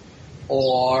hoaxed,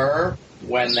 or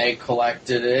when they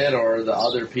collected it, or the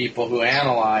other people who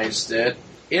analyzed it,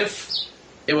 if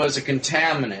it was a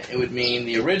contaminant, it would mean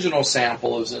the original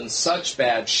sample is in such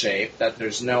bad shape that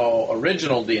there's no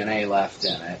original DNA left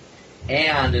in it,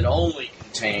 and it only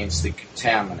contains the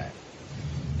contaminant.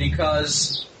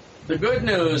 Because the good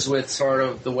news with sort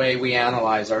of the way we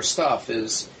analyze our stuff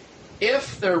is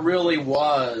if there really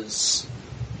was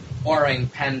orang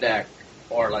pendek,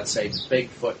 or let's say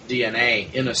Bigfoot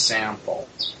DNA in a sample,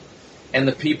 and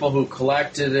the people who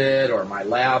collected it, or my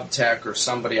lab tech, or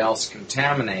somebody else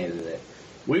contaminated it,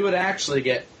 we would actually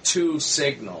get two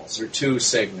signals, or two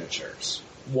signatures.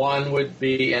 One would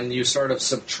be, and you sort of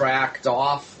subtract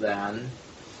off then,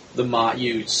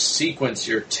 you sequence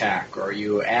your tech, or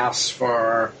you ask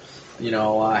for,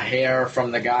 a hair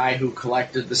from the guy who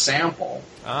collected the sample.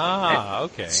 Ah,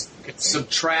 okay.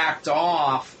 Subtract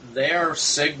off their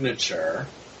signature.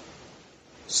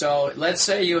 So let's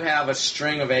say you have a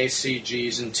string of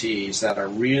ACGs and Ts that are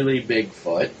really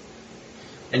Bigfoot,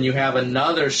 and you have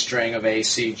another string of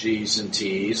ACGs and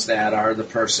Ts that are the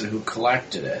person who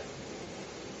collected it.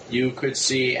 You could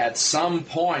see at some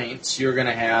points you're going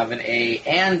to have an A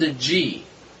and a G.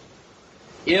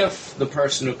 If the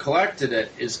person who collected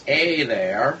it is A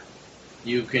there,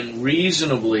 you can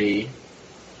reasonably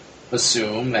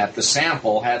assume that the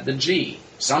sample had the G.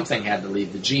 Something had to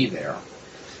leave the G there.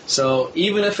 So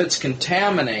even if it's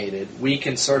contaminated, we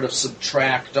can sort of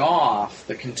subtract off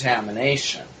the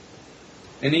contamination.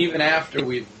 And even after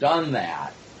we've done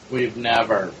that, we've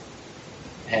never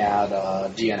had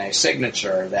a DNA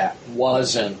signature that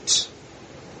wasn't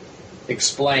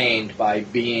explained by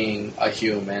being a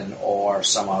human or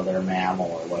some other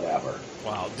mammal or whatever.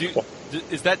 Wow.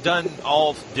 Is that done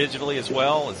all digitally as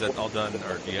well? Is that all done?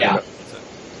 Or do you have,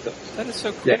 that is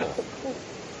so cool. Yeah.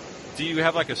 Do you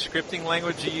have like a scripting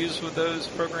language you use with those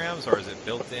programs, or is it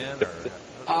built in? Or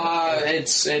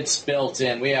it's built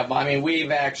in.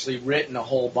 We've actually written a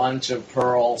whole bunch of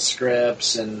Perl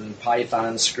scripts and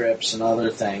Python scripts and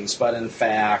other things, but in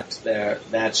fact,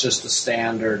 that's just a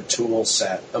standard tool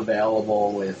set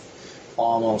available with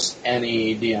almost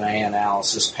any DNA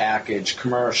analysis package,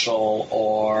 commercial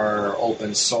or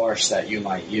open source, that you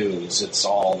might use. It's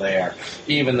all there.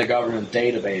 Even the government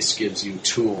database gives you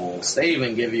tools. They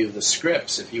even give you the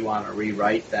scripts if you want to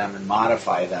rewrite them and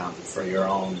modify them for your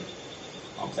own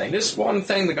thing. This one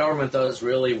thing the government does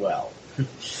really well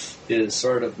is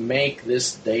sort of make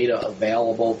this data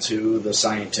available to the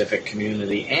scientific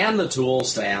community and the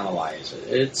tools to analyze it.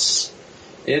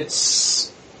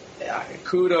 It's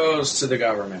kudos to the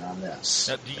government on this.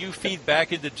 Now, do you feed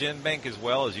back into GenBank as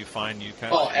well, as you find you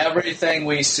kind of... Well, everything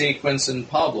we sequence and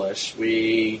publish,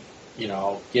 we,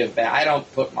 give back. I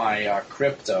don't put my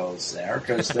cryptos there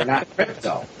because they're not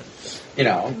crypto.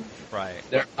 Right.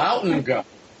 They're mountain goat,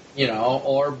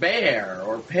 or bear,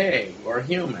 or pig, or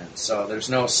human. So there's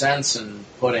no sense in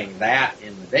putting that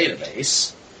in the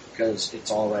database because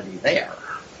it's already there.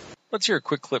 Let's hear a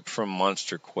quick clip from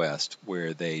Monster Quest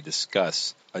where they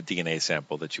discuss a DNA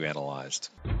sample that you analyzed.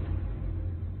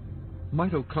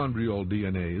 Mitochondrial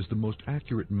DNA is the most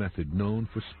accurate method known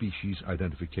for species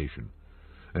identification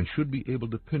and should be able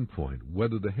to pinpoint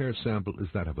whether the hair sample is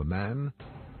that of a man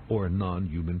or a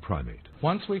non-human primate.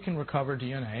 Once we can recover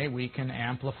DNA, we can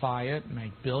amplify it,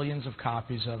 make billions of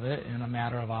copies of it in a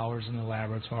matter of hours in the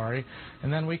laboratory,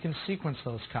 and then we can sequence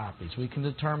those copies. We can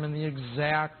determine the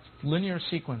exact linear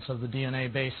sequence of the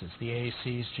DNA bases, the A's,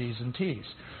 C's, G's, and T's.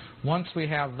 Once we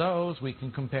have those, we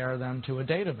can compare them to a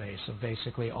database of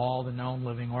basically all the known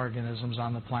living organisms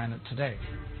on the planet today.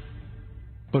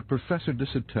 But Professor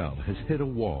Disotell has hit a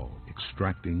wall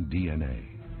extracting DNA.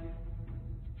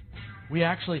 We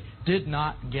actually did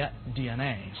not get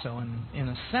DNA. So in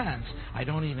a sense, I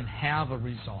don't even have a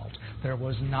result. There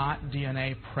was not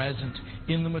DNA present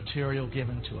in the material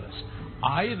given to us.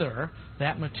 Either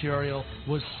that material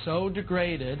was so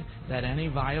degraded that any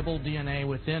viable DNA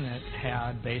within it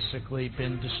had basically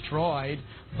been destroyed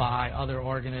by other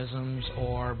organisms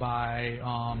or by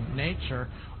nature,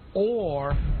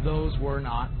 or those were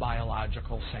not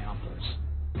biological samples.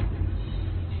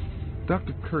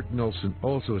 Dr. Kurt Nelson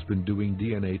also has been doing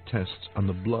DNA tests on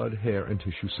the blood, hair, and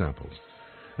tissue samples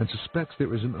and suspects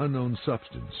there is an unknown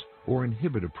substance or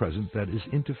inhibitor present that is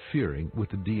interfering with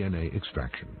the DNA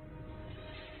extraction.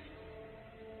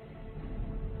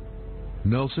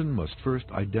 Nelson must first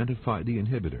identify the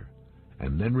inhibitor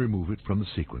and then remove it from the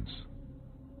sequence.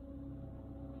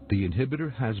 The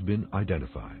inhibitor has been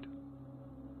identified.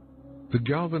 The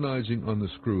galvanizing on the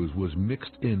screws was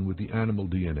mixed in with the animal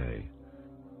DNA.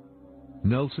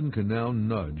 Nelson can now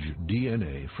nudge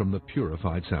DNA from the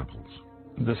purified samples.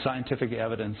 The scientific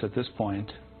evidence at this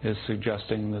point is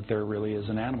suggesting that there really is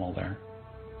an animal there.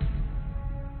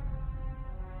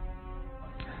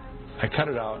 I cut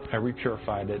it out, I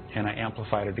repurified it, and I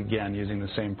amplified it again using the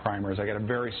same primers. I got a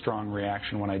very strong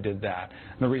reaction when I did that.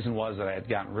 And the reason was that I had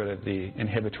gotten rid of the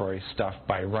inhibitory stuff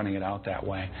by running it out that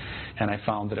way. And I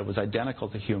found that it was identical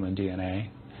to human DNA,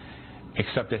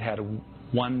 except it had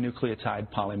one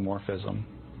nucleotide polymorphism.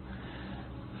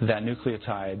 That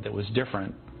nucleotide that was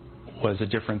different was a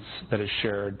difference that is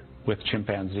shared with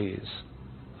chimpanzees.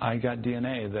 I got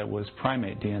DNA that was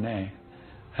primate DNA,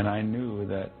 and I knew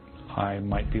that I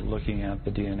might be looking at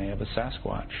the DNA of a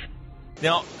Sasquatch.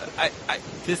 Now,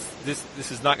 this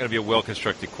is not going to be a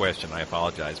well-constructed question. I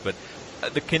apologize, but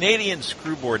the Canadian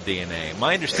screwboard DNA.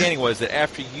 My understanding was that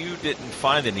after you didn't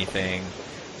find anything,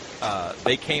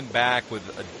 they came back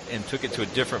and took it to a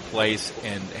different place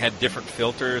and had different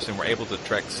filters and were able to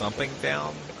track something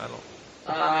down.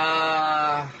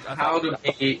 How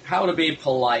to be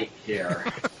polite here.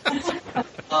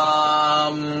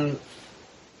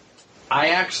 I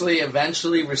actually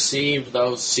eventually received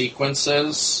those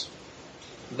sequences.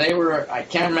 They were, I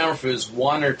can't remember if it was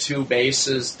 1 or 2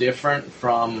 bases different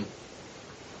from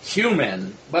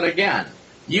human, but again,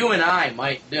 you and I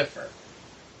might differ.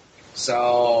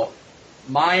 So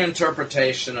my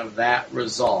interpretation of that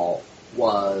result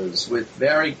was, with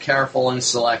very careful and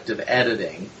selective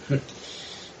editing,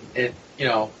 a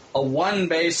 1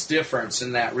 base difference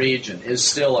in that region is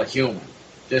still a human.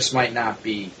 This might not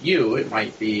be you, it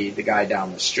might be the guy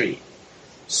down the street.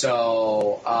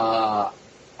 So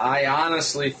I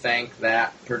honestly think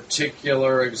that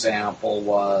particular example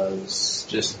was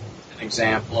just an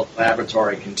example of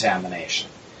laboratory contamination.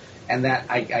 And that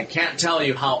I can't tell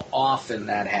you how often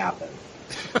that happened.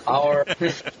 Our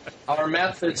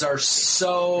methods are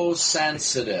so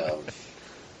sensitive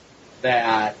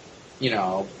that,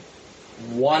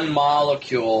 one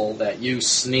molecule that you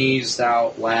sneezed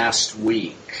out last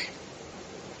week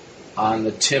on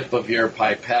the tip of your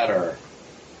pipetter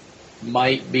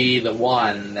might be the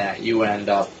one that you end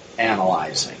up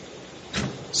analyzing.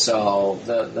 So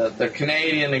the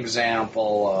Canadian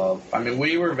example of,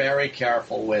 we were very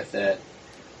careful with it.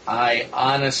 I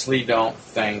honestly don't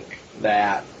think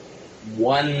that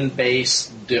 1 base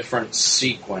different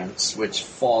sequence, which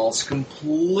falls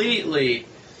completely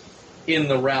in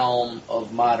the realm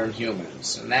of modern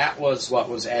humans, and that was what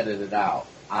was edited out.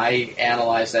 I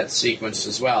analyzed that sequence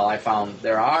as well. I found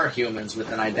there are humans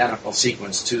with an identical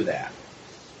sequence to that.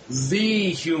 The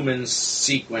human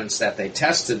sequence that they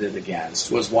tested it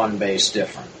against was 1 base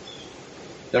different.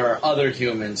 There are other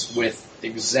humans with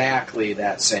exactly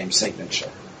that same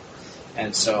signature.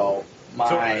 And so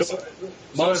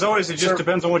as always, it just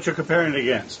depends on what you're comparing it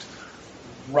against.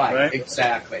 Right?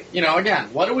 Exactly.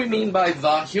 Again, what do we mean by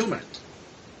the human?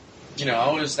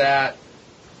 Is that,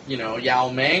 Yao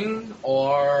Ming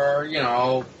or,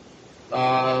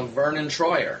 Vernon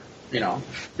Troyer,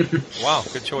 Wow,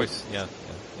 good choice. Yeah,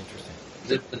 interesting.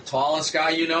 Is it the tallest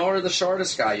guy you know or the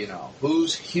shortest guy you know?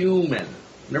 Who's human?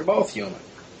 They're both human.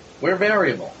 We're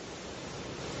variable.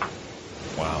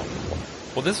 Wow.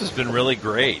 Well, this has been really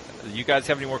great. You guys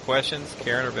have any more questions,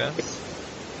 Karen or Ben?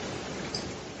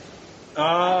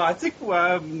 I think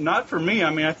not for me.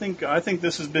 I think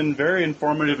this has been very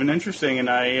informative and interesting, and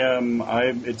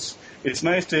it's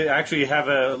nice to actually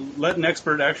let an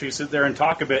expert actually sit there and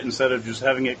talk a bit instead of just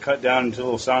having it cut down into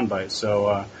little sound bites.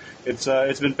 So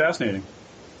it's been fascinating.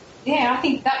 Yeah, I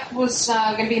think that was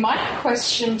going to be my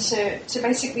question to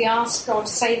basically ask or to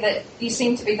say that you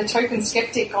seem to be the token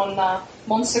skeptic on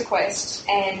Monster Quest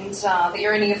and that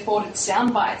you're only afforded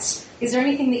sound bites. Is there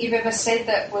anything that you've ever said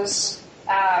that was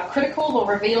critical or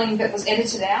revealing that was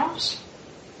edited out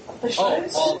of the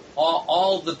shows?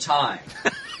 All the time.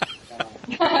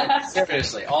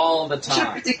 Seriously, all the time. Should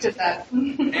have predicted that.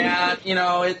 And,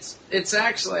 it's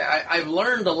actually, I've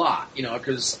learned a lot,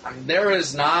 because there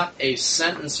is not a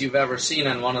sentence you've ever seen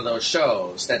on one of those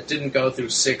shows that didn't go through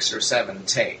 6 or 7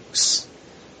 takes.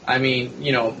 My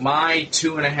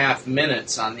 2.5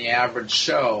 minutes on the average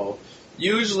show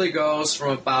usually goes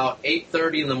from about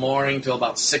 8:30 in the morning till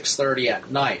about 6:30 at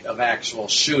night of actual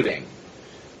shooting.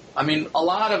 A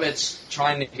lot of it's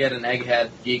trying to get an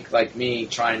egghead geek like me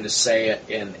trying to say it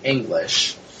in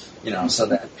English, so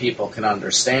that people can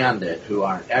understand it who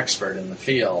aren't expert in the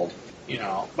field,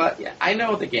 But yeah, I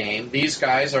know the game. These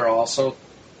guys are also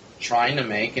trying to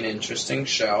make an interesting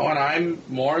show, and I'm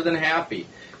more than happy.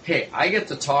 Hey, I get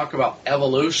to talk about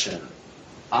evolution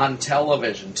on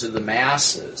television to the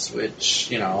masses,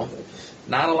 which,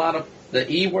 not a lot of,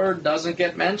 the E word doesn't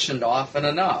get mentioned often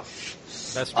enough.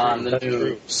 That's true. On the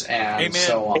news and Amen.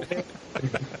 so on.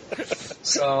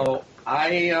 So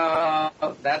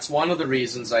that's one of the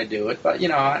reasons I do it. But,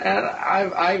 and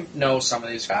I know some of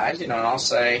these guys, and I'll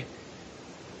say,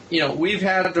 we've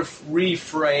had to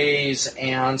rephrase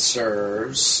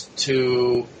answers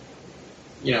to,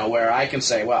 where I can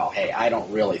say, well, hey, I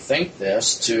don't really think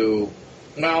this, to,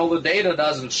 well, the data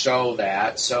doesn't show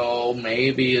that, so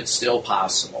maybe it's still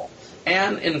possible.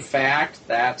 And in fact,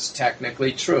 that's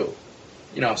technically true.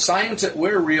 You know,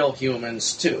 we're real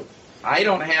humans too. I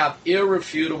don't have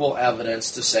irrefutable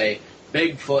evidence to say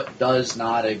Bigfoot does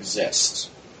not exist,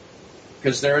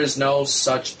 because there is no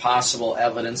such possible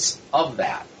evidence of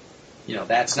that. You know,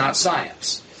 that's not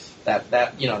science.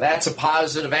 That's a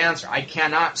positive answer. I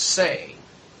cannot say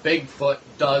Bigfoot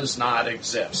does not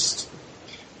exist.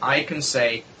 I can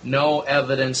say no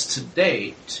evidence to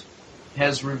date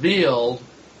has revealed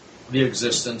the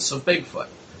existence of Bigfoot.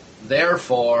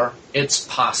 Therefore, it's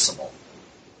possible.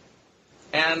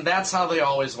 And that's how they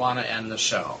always want to end the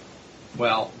show.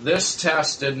 Well, this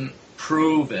test didn't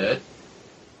prove it,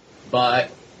 but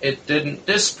it didn't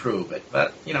disprove it.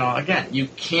 But, you know, again, you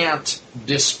can't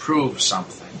disprove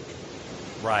something.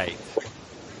 Right.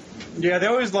 Yeah, they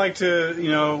always like to,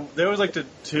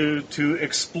 to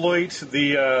exploit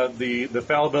the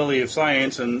fallibility of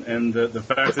science and the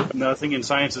fact that nothing in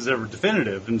science is ever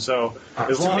definitive. And so,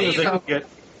 as long as they can get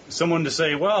someone to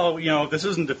say, well, you know, this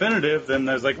isn't definitive, then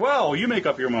there's like, well, you make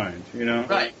up your mind, you know?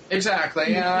 Right,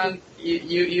 exactly. And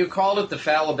you called it the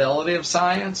fallibility of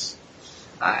science.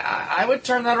 I would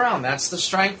turn that around. That's the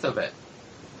strength of it.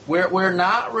 We're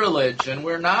not religion.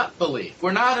 We're not belief.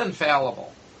 We're not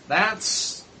infallible.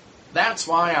 That's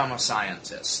why I'm a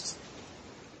scientist.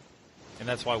 And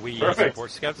that's why we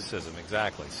support skepticism,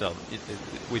 exactly. So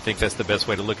we think that's the best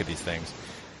way to look at these things.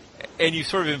 And you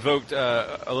sort of invoked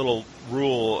a little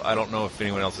rule. I don't know if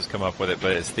anyone else has come up with it,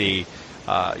 but it's the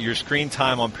your screen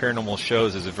time on paranormal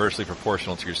shows is inversely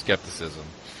proportional to your skepticism.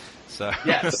 So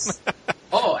yes.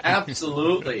 Oh,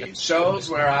 absolutely. Shows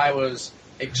where I was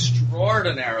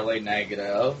extraordinarily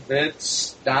negative,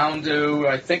 it's down to,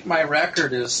 I think my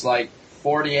record is like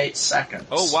 48 seconds.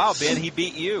 Oh wow, Ben, he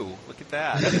beat you. Look at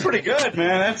that. That's pretty good,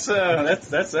 man.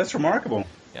 That's remarkable.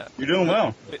 Yeah. You're doing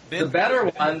well. The better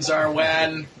ones are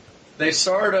when they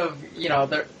sort of, you know,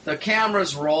 the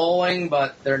camera's rolling,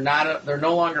 but they're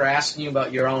no longer asking you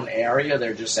about your own area.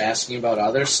 They're just asking about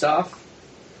other stuff,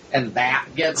 and that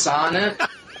gets on it.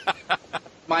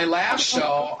 My last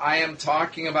show, I am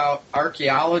talking about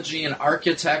archaeology and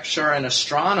architecture and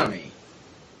astronomy,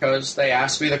 because they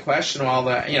asked me the question. Well,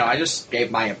 I just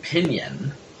gave my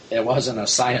opinion. It wasn't a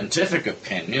scientific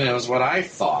opinion. It was what I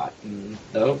thought. And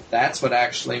that's what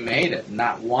actually made it.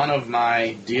 Not one of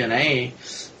my DNA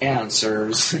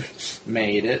answers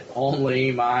made it.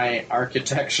 Only my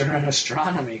architecture and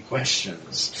astronomy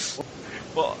questions.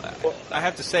 Well, I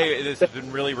have to say, this has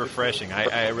been really refreshing.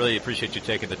 I really appreciate you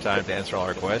taking the time to answer all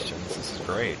our questions. This is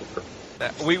great.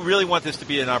 We really want this to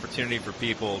be an opportunity for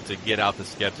people to get out the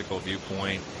skeptical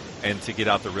viewpoint and to get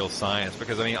out the real science.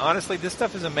 Because, I mean, honestly, this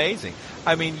stuff is amazing.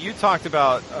 I mean, you talked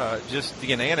about just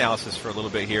DNA analysis for a little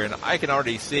bit here, and I can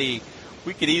already see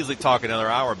we could easily talk another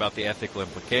hour about the ethical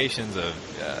implications of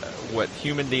what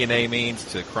human DNA means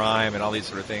to crime and all these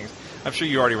sort of things. I'm sure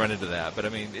you already run into that, but I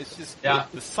mean, it's just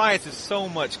the science is so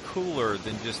much cooler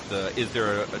than just is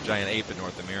there a giant ape in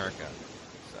North America?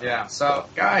 So. Yeah. So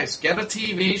guys, get a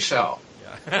TV show.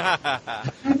 Yeah.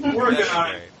 Working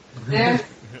on it. Yeah.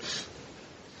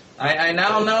 I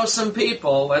now know some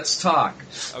people. Let's talk.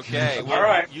 Okay. Well, all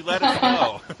right. You let us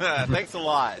know. Thanks a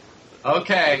lot.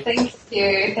 Okay. Thank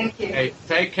you. Thank you. Hey,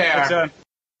 take care. Thanks,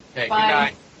 okay.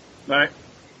 Bye. Good night. Bye.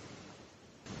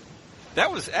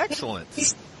 That was excellent.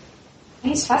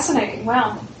 He's fascinating.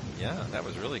 Wow. Yeah, that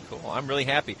was really cool. I'm really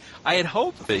happy. I had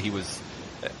hoped that he was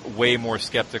way more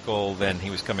skeptical than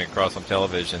he was coming across on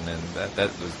television, and that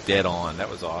was dead on. That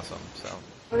was awesome. So.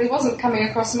 Well, he wasn't coming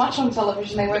across much on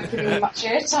television. They weren't giving him much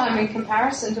airtime in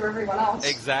comparison to everyone else.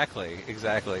 Exactly.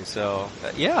 So,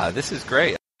 yeah, this is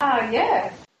great.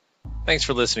 Yeah. Thanks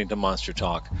for listening to Monster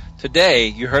Talk. Today,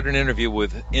 you heard an interview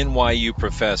with NYU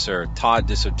professor Todd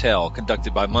Disotell,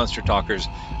 conducted by Monster Talkers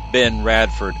Ben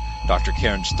Radford, Dr.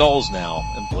 Karen Stolznow,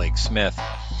 and Blake Smith.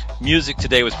 Music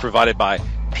today was provided by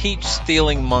Peach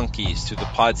Stealing Monkeys through the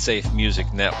PodSafe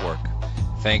Music Network.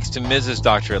 Thanks to Mrs.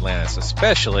 Dr. Atlantis,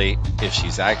 especially if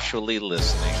she's actually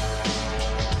listening.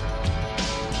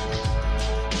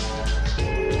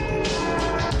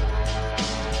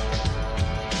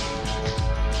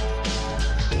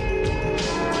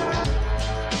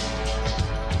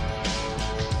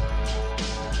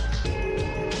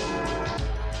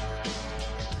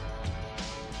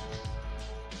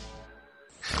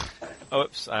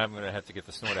 Oops, I'm going to have to get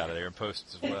the snort out of there and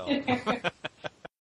post as well.